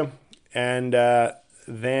 Bless you. And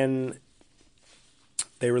then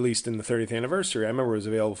they released in the 30th anniversary. I remember it was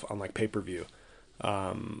available on like pay-per-view,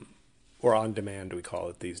 or on demand, we call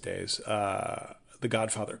it these days. The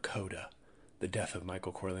Godfather Coda. The Death of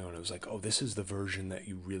Michael Corleone. It was like, oh, this is the version that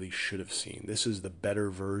you really should have seen. This is the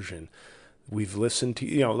better version. We've listened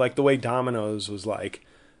to, like the way Domino's was like,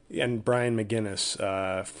 and Brian McGinnis,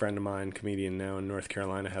 a friend of mine, comedian now in North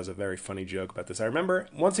Carolina, has a very funny joke about this. I remember,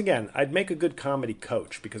 once again, I'd make a good comedy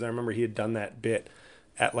coach because I remember he had done that bit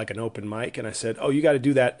at like an open mic, and I said, oh, you got to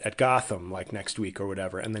do that at Gotham like next week or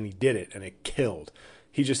whatever. And then he did it, and it killed.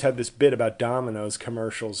 he just had this bit about Domino's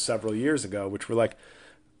commercials several years ago, which were like,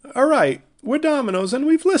 all right, we're Domino's and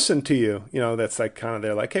we've listened to you. You know, that's like kind of,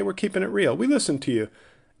 they're like, hey, we're keeping it real. We listened to you.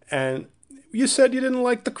 And you said you didn't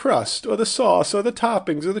like the crust or the sauce or the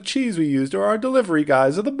toppings or the cheese we used or our delivery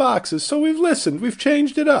guys or the boxes. So we've listened. We've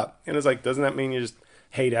changed it up. And it's like, doesn't that mean you just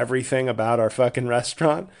hate everything about our fucking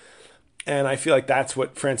restaurant? And I feel like that's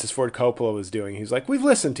what Francis Ford Coppola was doing. He's like, we've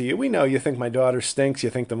listened to you. We know you think my daughter stinks. You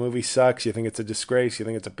think the movie sucks. You think it's a disgrace. You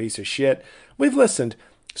think it's a piece of shit. We've listened.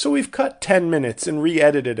 So we've cut 10 minutes and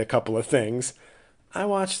re-edited a couple of things. I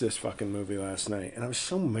watched this fucking movie last night and I was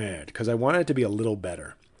so mad because I wanted it to be a little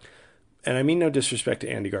better. And I mean no disrespect to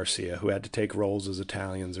Andy Garcia, who had to take roles as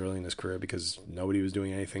Italians early in his career because nobody was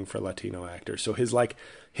doing anything for Latino actors. So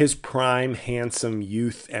his prime, handsome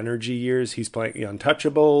youth energy years, he's playing The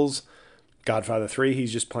Untouchables, Godfather 3,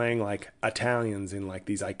 he's just playing like Italians in like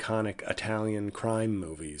these iconic Italian crime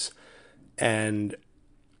movies.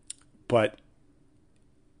 But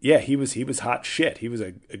yeah, he was hot shit. He was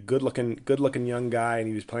a good looking young guy, and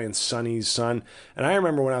he was playing Sonny's son. And I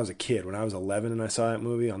remember when I was a kid, when I was 11 and I saw that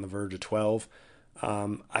movie, On the Verge of 12,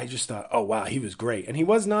 I just thought, oh wow, he was great. And he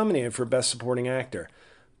was nominated for Best Supporting Actor.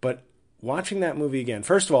 But watching that movie again,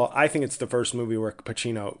 first of all, I think it's the first movie where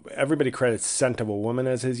Pacino, everybody credits Scent of a Woman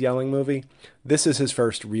as his yelling movie. This is his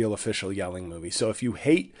first real official yelling movie. So if you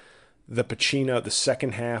hate the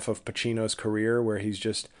second half of Pacino's career, where he's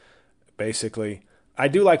just basically, I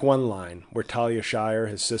do like one line where Talia Shire,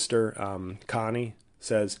 his sister, Connie,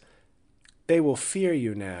 says, "They will fear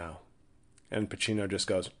you now." And Pacino just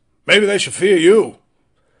goes, "Maybe they should fear you."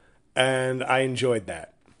 And I enjoyed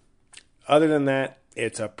that. Other than that,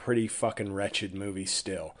 it's a pretty fucking wretched movie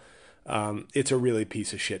still. It's a really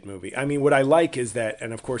piece of shit movie. I mean, what I like is that,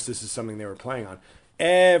 and of course this is something they were playing on,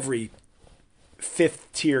 every fifth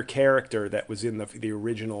tier character that was in the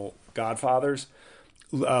original Godfathers,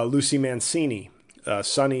 Lucy Mancini,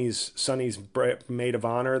 Sonny's maid of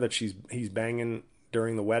honor that he's banging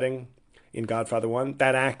during the wedding in Godfather 1,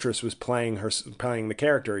 that actress was playing the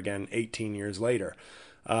character again 18 years later.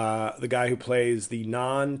 The guy who plays the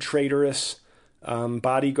non-traitorous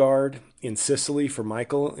bodyguard in Sicily for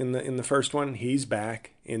Michael in the first one, he's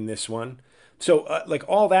back in this one. So like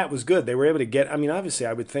all that was good. They were able to get, I mean, obviously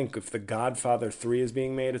I would think if the Godfather 3 is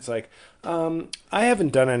being made, it's like, I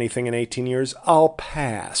haven't done anything in 18 years. I'll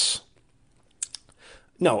pass.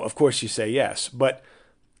 No, of course you say yes, but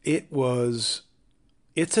it's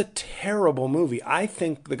a terrible movie. I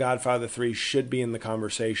think The Godfather 3 should be in the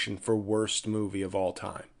conversation for worst movie of all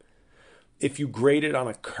time. If you grade it on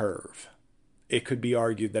a curve, it could be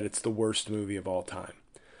argued that it's the worst movie of all time.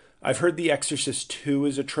 I've heard The Exorcist 2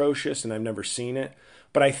 is atrocious, and I've never seen it.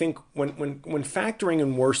 But I think when factoring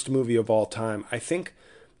in worst movie of all time, I think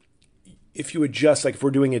if you adjust, like if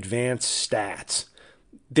we're doing advanced stats,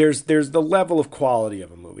 there's the level of quality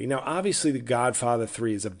of a movie. Now, obviously, The Godfather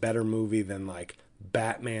 3 is a better movie than like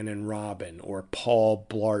Batman and Robin or Paul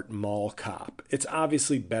Blart Mall Cop. It's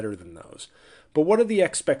obviously better than those. But what are the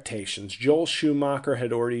expectations? Joel Schumacher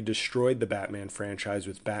had already destroyed the Batman franchise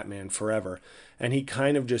with Batman Forever, and he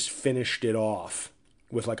kind of just finished it off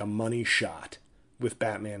with like a money shot with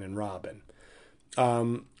Batman and Robin.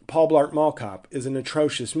 Paul Blart Mall Cop is an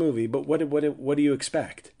atrocious movie, but what do you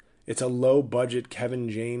expect? It's a low-budget Kevin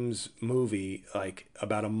James movie like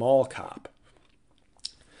about a mall cop.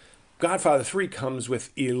 Godfather 3 comes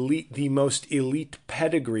with the most elite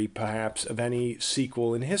pedigree, perhaps, of any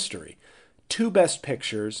sequel in history. 2 Best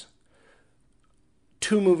Pictures,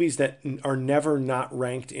 2 movies that are never not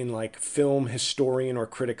ranked in like film historian or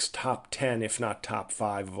critics top 10, if not top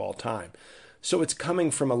 5 of all time. So it's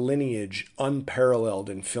coming from a lineage unparalleled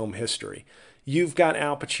in film history. You've got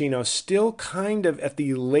Al Pacino still kind of at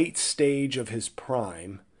the late stage of his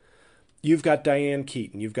prime. You've got Diane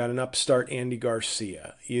Keaton. You've got an upstart Andy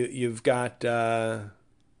Garcia. You've got, I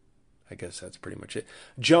guess that's pretty much it.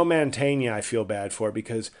 Joe Mantegna I feel bad for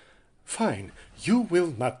because, fine, you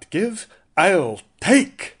will not give, I'll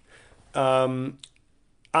take.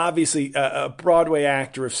 Obviously, a Broadway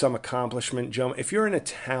actor of some accomplishment. Joe, if you're an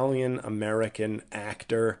Italian-American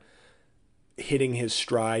actor hitting his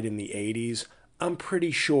stride in the 80s, I'm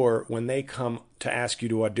pretty sure when they come to ask you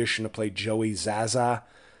to audition to play Joey Zaza,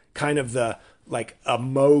 kind of the like a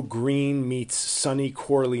Mo Green meets Sonny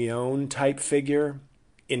Corleone type figure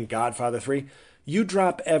in Godfather 3, you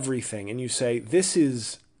drop everything and you say, this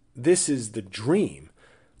is the dream.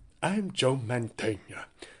 I'm Joe Mantegna.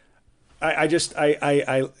 I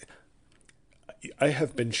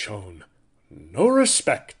have been shown no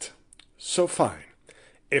respect. So fine.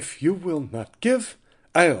 If you will not give,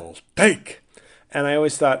 I'll take. And I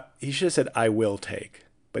always thought he should have said, I will take.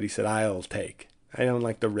 But he said, I'll take. I don't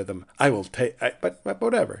like the rhythm. But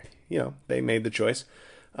whatever. You know, they made the choice.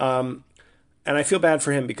 And I feel bad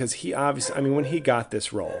for him because he obviously, I mean, when he got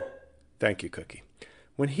this role, thank you, Cookie.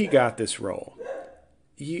 When he got this role,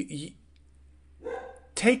 you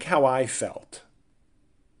take how I felt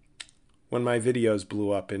when my videos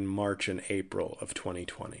blew up in March and April of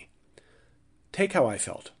 2020. Take how I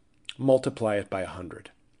felt. Multiply it by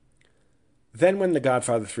 100. Then when The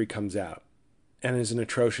Godfather 3 comes out and is an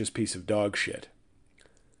atrocious piece of dog shit,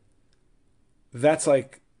 that's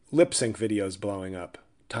like lip sync videos blowing up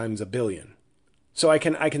times a billion. So I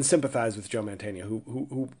can sympathize with Joe Mantegna,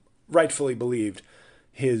 who rightfully believed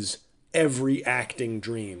his every acting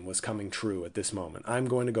dream was coming true at this moment. I'm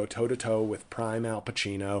going to go toe-to-toe with prime Al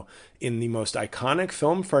Pacino in the most iconic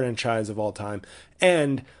film franchise of all time,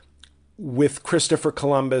 and with Christopher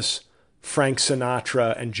Columbus, Frank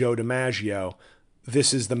Sinatra, and Joe DiMaggio,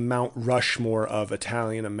 this is the Mount Rushmore of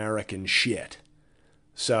Italian-American shit.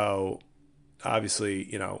 So,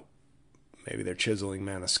 obviously, you know, maybe they're chiseling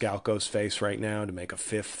Maniscalco's face right now to make a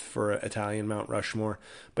fifth for Italian Mount Rushmore,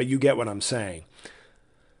 but you get what I'm saying.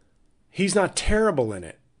 He's not terrible in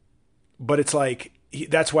it, but it's like,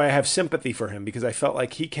 that's why I have sympathy for him, because I felt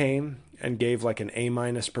like he came and gave like an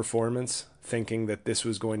A- performance, thinking that this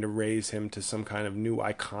was going to raise him to some kind of new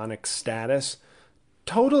iconic status.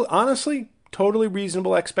 Honestly, totally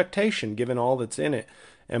reasonable expectation given all that's in it.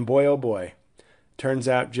 And boy, oh boy, turns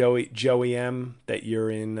out, Joey M., that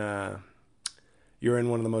you're in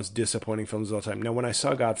one of the most disappointing films of all time. Now, when I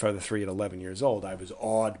saw Godfather 3 at 11 years old, I was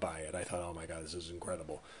awed by it. I thought, oh my God, this is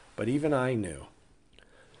incredible. But even I knew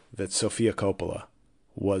that Sofia Coppola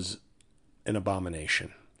was an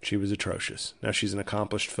abomination. She was atrocious. Now, she's an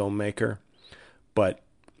accomplished filmmaker, but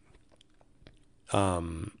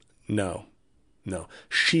no.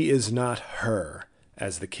 She is not her,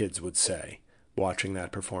 as the kids would say, watching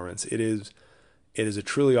that performance. It is a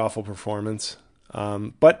truly awful performance.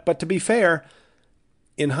 But to be fair,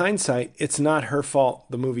 in hindsight, it's not her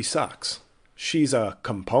fault the movie sucks. She's a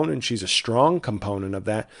component. She's a strong component of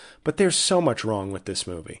that. But there's so much wrong with this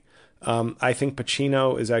movie. I think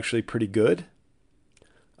Pacino is actually pretty good.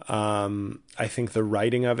 I think the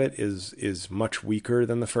writing of it is much weaker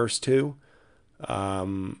than the first two.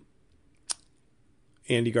 Andy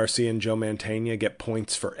Garcia and Joe Mantegna get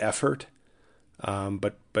points for effort.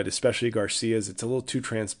 But especially Garcia's, it's a little too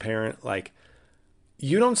transparent. Like,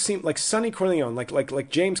 you don't seem like Sonny Corleone,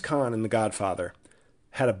 like James Caan in The Godfather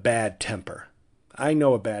had a bad temper. I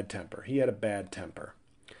know a bad temper. He had a bad temper.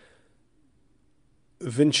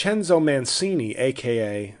 Vincenzo Mancini,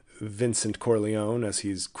 a.k.a. Vincent Corleone, as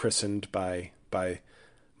he's christened by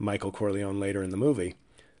Michael Corleone later in the movie,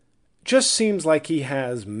 just seems like he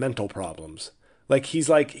has mental problems. Like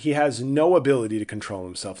he has no ability to control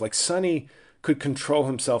himself. Like Sonny could control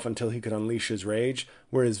himself until he could unleash his rage,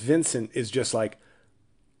 whereas Vincent is just like,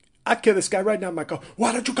 I'd kill this guy right now, Michael.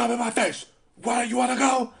 Why don't you come in my face? Why, you want to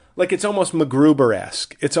go? Like, it's almost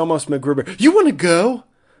MacGruber-esque. It's almost MacGruber. You want to go?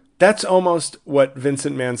 That's almost what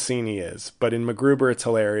Vincent Mancini is. But in MacGruber, it's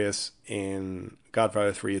hilarious. In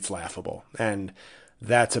Godfather 3, it's laughable. And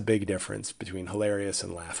that's a big difference between hilarious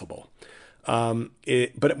and laughable.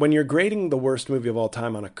 But when you're grading the worst movie of all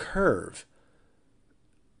time on a curve,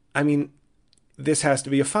 I mean, this has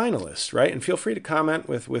to be a finalist, right? And feel free to comment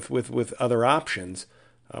with other options.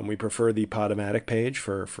 We prefer the Podomatic page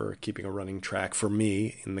for keeping a running track for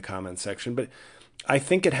me in the comments section. But I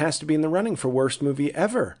think it has to be in the running for worst movie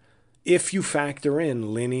ever, if you factor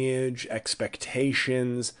in lineage,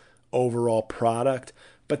 expectations, overall product.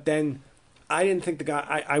 But then I didn't think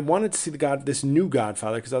I wanted to see this new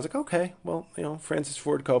Godfather, because I was like, okay, well, you know, Francis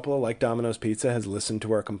Ford Coppola, like Domino's Pizza, has listened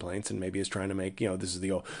to our complaints and maybe is trying to make, you know, this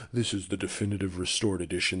is the definitive restored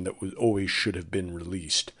edition that always should have been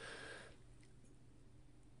released.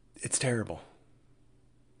 It's terrible.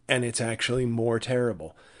 And it's actually more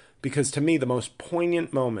terrible. Because to me, the most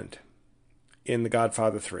poignant moment in The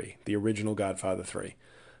Godfather 3, the original Godfather 3,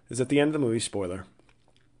 is at the end of the movie, spoiler,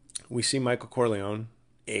 we see Michael Corleone,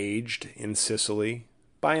 aged in Sicily,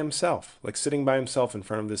 by himself, like sitting by himself in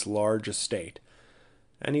front of this large estate.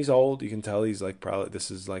 And he's old. You can tell he's like, probably,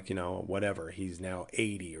 this is like, you know, whatever. He's now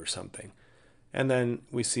 80 or something. And then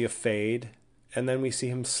we see a fade, and then we see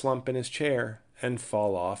him slump in his chair and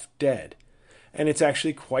fall off dead. And it's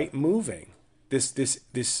actually quite moving. This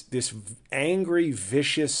angry,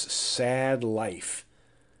 vicious, sad life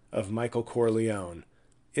of Michael Corleone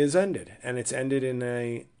is ended. And it's ended in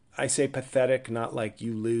I say pathetic, not like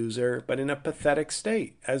you loser, but in a pathetic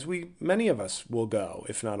state, as many of us will go,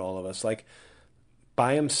 if not all of us, like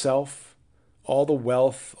by himself, all the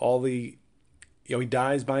wealth, he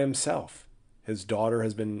dies by himself. His daughter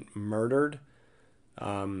has been murdered.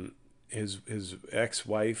 His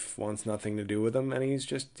ex-wife wants nothing to do with him, and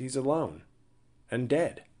he's alone and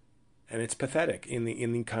dead. And it's pathetic in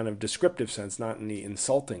the kind of descriptive sense, not in the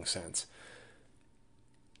insulting sense.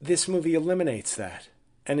 This movie eliminates that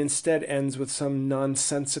and instead ends with some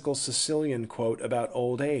nonsensical Sicilian quote about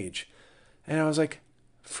old age. And I was like,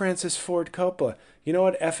 Francis Ford Coppola, you know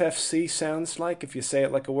what FFC sounds like if you say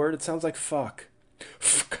it like a word? It sounds like fuck.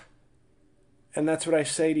 Fuck. And that's what I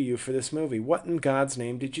say to you for this movie. What in God's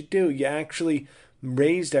name did you do? You actually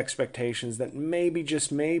raised expectations that maybe,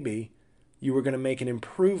 just maybe, you were going to make an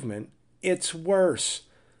improvement. It's worse.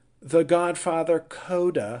 The Godfather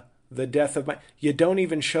Coda, the death of you don't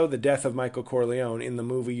even show the death of Michael Corleone in the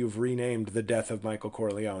movie you've renamed The Death of Michael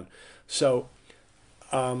Corleone. So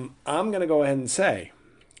I'm going to go ahead and say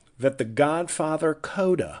that the Godfather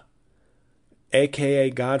Coda,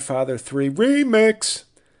 a.k.a. Godfather 3 Remix,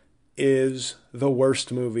 is the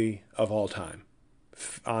worst movie of all time.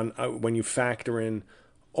 When you factor in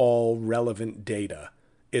all relevant data,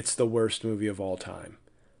 it's the worst movie of all time.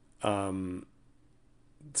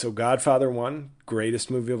 So Godfather 1, greatest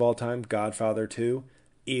movie of all time. Godfather 2,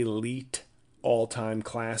 elite all-time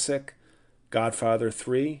classic. Godfather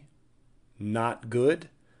 3, not good.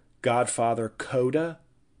 Godfather Coda,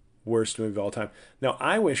 worst movie of all time. Now,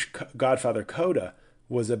 I wish Godfather Coda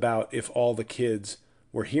was about if all the kids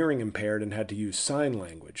were hearing impaired and had to use sign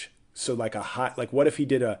language. So like what if he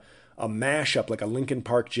did a mashup, like a Linkin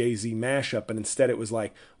Park Jay-Z mashup, and instead it was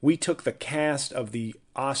like, we took the cast of the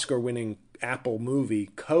Oscar-winning Apple movie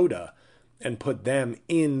Coda and put them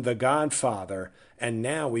in The Godfather, and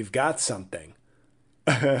now we've got something.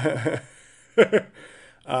 And I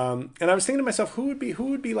was thinking to myself, what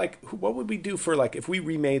would we do for, like, if we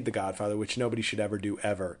remade The Godfather, which nobody should ever do,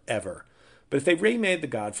 ever. But if they remade The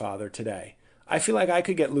Godfather today, I feel like I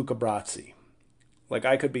could get Luca Brasi. Like,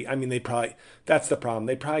 I could be, I mean, that's the problem.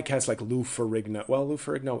 They'd probably cast, like, Lou Ferrigno. Well, Lou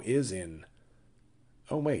Ferrigno is in,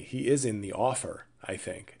 he is in The Offer, I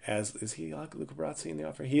think. Is he like Luca Brasi in The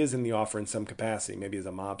Offer? He is in The Offer in some capacity, maybe as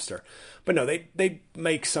a mobster. But no, they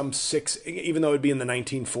make some even though it'd be in the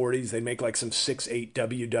 1940s, they'd make like some 6'8"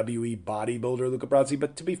 WWE bodybuilder Luca Brasi.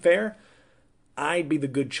 But to be fair, I'd be the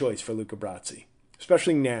good choice for Luca Brasi,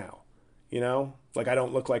 especially now. You know, like, I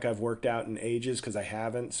don't look like I've worked out in ages because I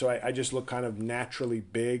haven't. So I just look kind of naturally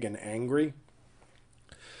big and angry.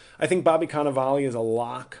 I think Bobby Cannavale is a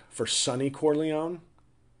lock for Sonny Corleone.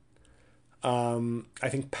 I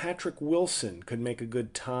think Patrick Wilson could make a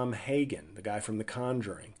good Tom Hagen, the guy from The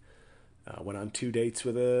Conjuring. Went on 2 dates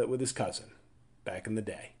with his cousin back in the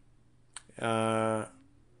day.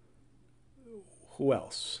 Who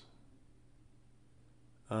else?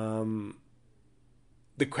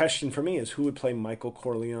 The question for me is, who would play Michael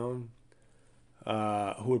Corleone?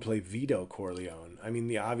 Who would play Vito Corleone? I mean,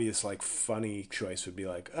 the obvious, like, funny choice would be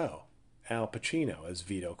like, Al Pacino as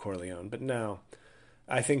Vito Corleone. But no,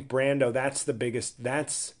 I think Brando, that's the biggest,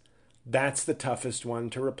 that's the toughest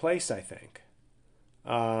one to replace, I think.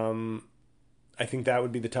 I think that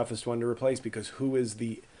would be the toughest one to replace, because who is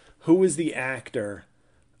the actor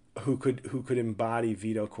who could embody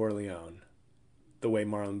Vito Corleone the way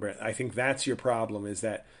Marlon Brando? I think that's your problem, is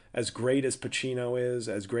that as great as Pacino is,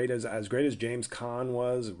 as great as James Caan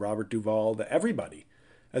was, Robert Duvall, everybody,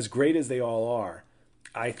 as great as they all are,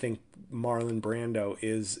 I think Marlon Brando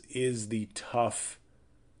is the tough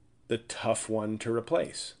one to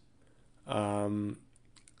replace. Who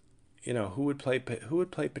would play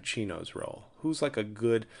Pacino's role? Who's like a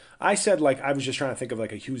good? I said, like, I was just trying to think of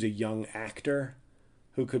like who's a young actor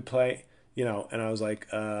who could play. And I was like,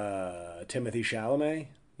 Timothée Chalamet.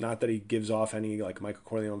 Not that he gives off any like Michael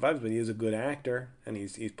Corleone vibes, but he is a good actor, and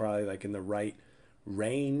he's probably like in the right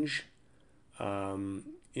range.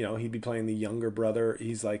 He'd be playing the younger brother.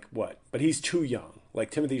 He's like what? But he's too young. Like,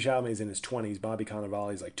 Timothée Chalamet's in his 20s. Bobby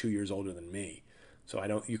Cannavale's like 2 years older than me.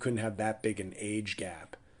 So you couldn't have that big an age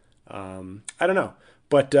gap. I don't know.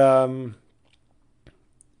 But the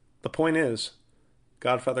point is,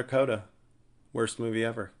 Godfather Coda, worst movie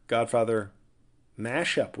ever. Godfather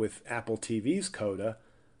mashup with Apple TV's Coda,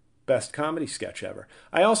 best comedy sketch ever.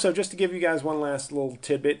 I also, just to give you guys one last little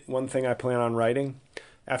tidbit, one thing I plan on writing,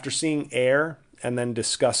 after seeing Air and then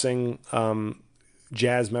discussing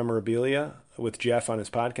jazz memorabilia with Jeff on his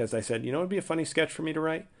podcast, I said, it would be a funny sketch for me to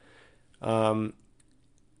write?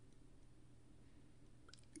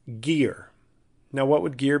 Gear. Now, what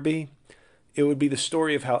would Gear be? It would be the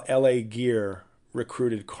story of how LA Gear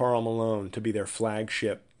recruited Karl Malone to be their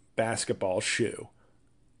flagship basketball shoe.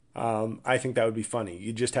 I think that would be funny.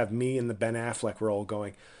 You just have me and the Ben Affleck role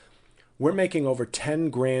going, we're making over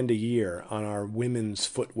 $10,000 a year on our women's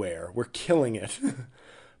footwear. We're killing it.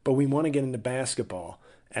 but we want to get into basketball.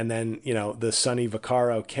 And then, the Sonny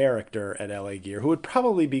Vaccaro character at LA Gear, who would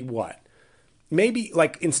probably be what? Maybe,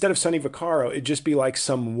 like, instead of Sonny Vaccaro, it'd just be like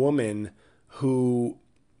some woman who,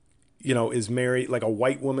 is married, like a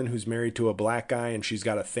white woman who's married to a black guy, and she's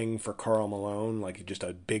got a thing for Karl Malone, like just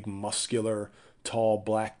a big, muscular, tall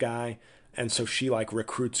black guy. And so she, like,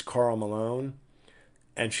 recruits Karl Malone,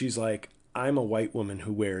 and she's like, I'm a white woman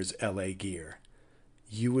who wears LA Gear.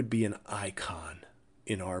 You would be an icon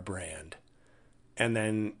in our brand. And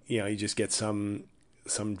then, you just get some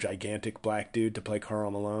gigantic black dude to play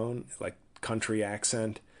Karl Malone, like country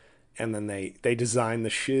accent. And then they design the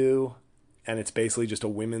shoe, and it's basically just a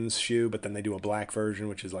women's shoe, but then they do a black version,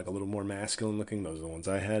 which is like a little more masculine looking. Those are the ones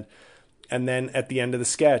I had. And then at the end of the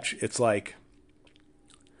sketch, it's like,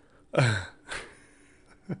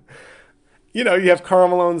 you have Karl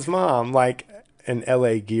Malone's mom, like, an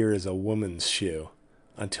LA Gear is a woman's shoe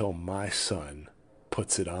until my son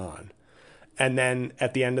puts it on. And then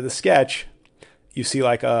at the end of the sketch, you see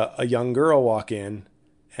like a young girl walk in,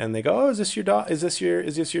 and they go, "Oh, is this your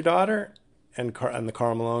daughter?" And the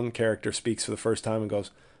Karl Malone character speaks for the first time and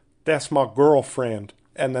goes, "That's my girlfriend."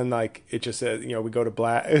 And then, like, it just says, we go to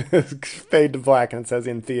black, fade to black, and it says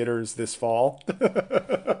in theaters this fall.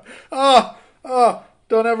 Oh,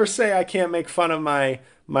 don't ever say I can't make fun of my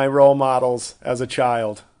role models as a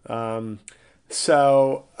child.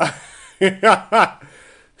 So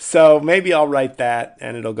maybe I'll write that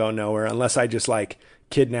and it'll go nowhere unless I just, like,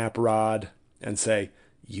 kidnap Rod and say,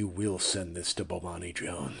 "You will send this to Bomani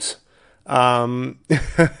Jones."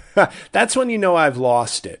 That's when I've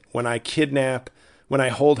lost it. When I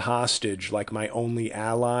hold hostage, like, my only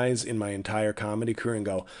allies in my entire comedy career and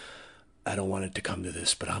go, "I don't want it to come to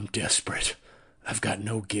this, but I'm desperate. I've got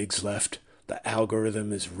no gigs left. The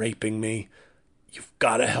algorithm is raping me. You've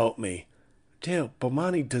got to help me." Dale,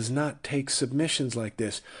 Bomani does not take submissions like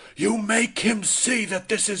this. "You make him see that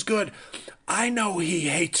this is good. I know he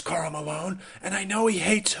hates Karl Malone, and I know he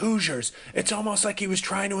hates Hoosiers. It's almost like he was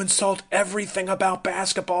trying to insult everything about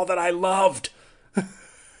basketball that I loved."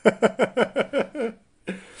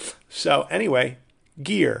 So anyway,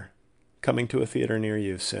 Gear, coming to a theater near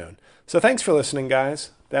you soon. So thanks for listening,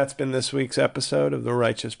 guys. That's been this week's episode of the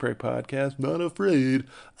Righteous Prick Podcast. Not afraid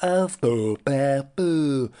of the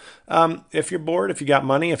babu. If you're bored, if you got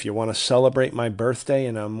money, if you want to celebrate my birthday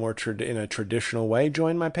in a more in a traditional way,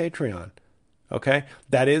 join my Patreon. Okay?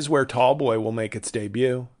 That is where Tallboy will make its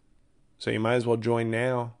debut. So you might as well join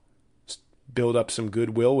now. Build up some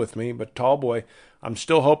goodwill with me. But Tallboy, I'm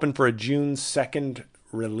still hoping for a June 2nd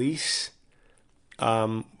release.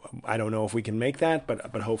 I don't know if we can make that,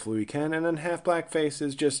 but hopefully we can. And then Half Blackface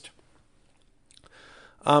is just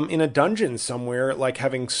in a dungeon somewhere, like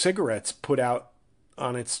having cigarettes put out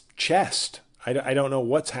on its chest. I don't know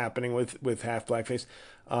what's happening with Half Blackface.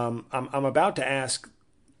 I'm about to ask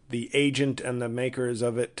the agent and the makers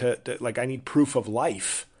of it to like, I need proof of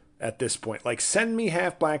life at this point. Like, send me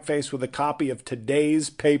Half Blackface with a copy of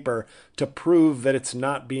today's paper to prove that it's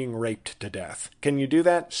not being raped to death. Can you do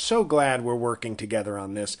that? So glad we're working together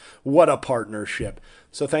on this. What a partnership.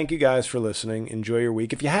 So thank you guys for listening. Enjoy your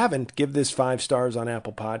week. If you haven't, give this 5 stars on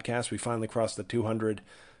Apple Podcasts. We finally crossed the 200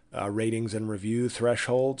 ratings and review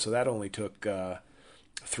threshold. So that only took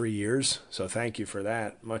 3 years. So thank you for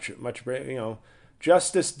that. Much,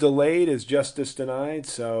 justice delayed is justice denied.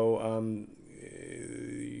 So,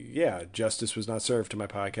 yeah, justice was not served to my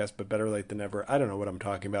podcast, but better late than never. I don't know what I'm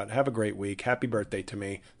talking about. Have a great week. Happy birthday to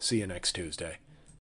me. See you next Tuesday.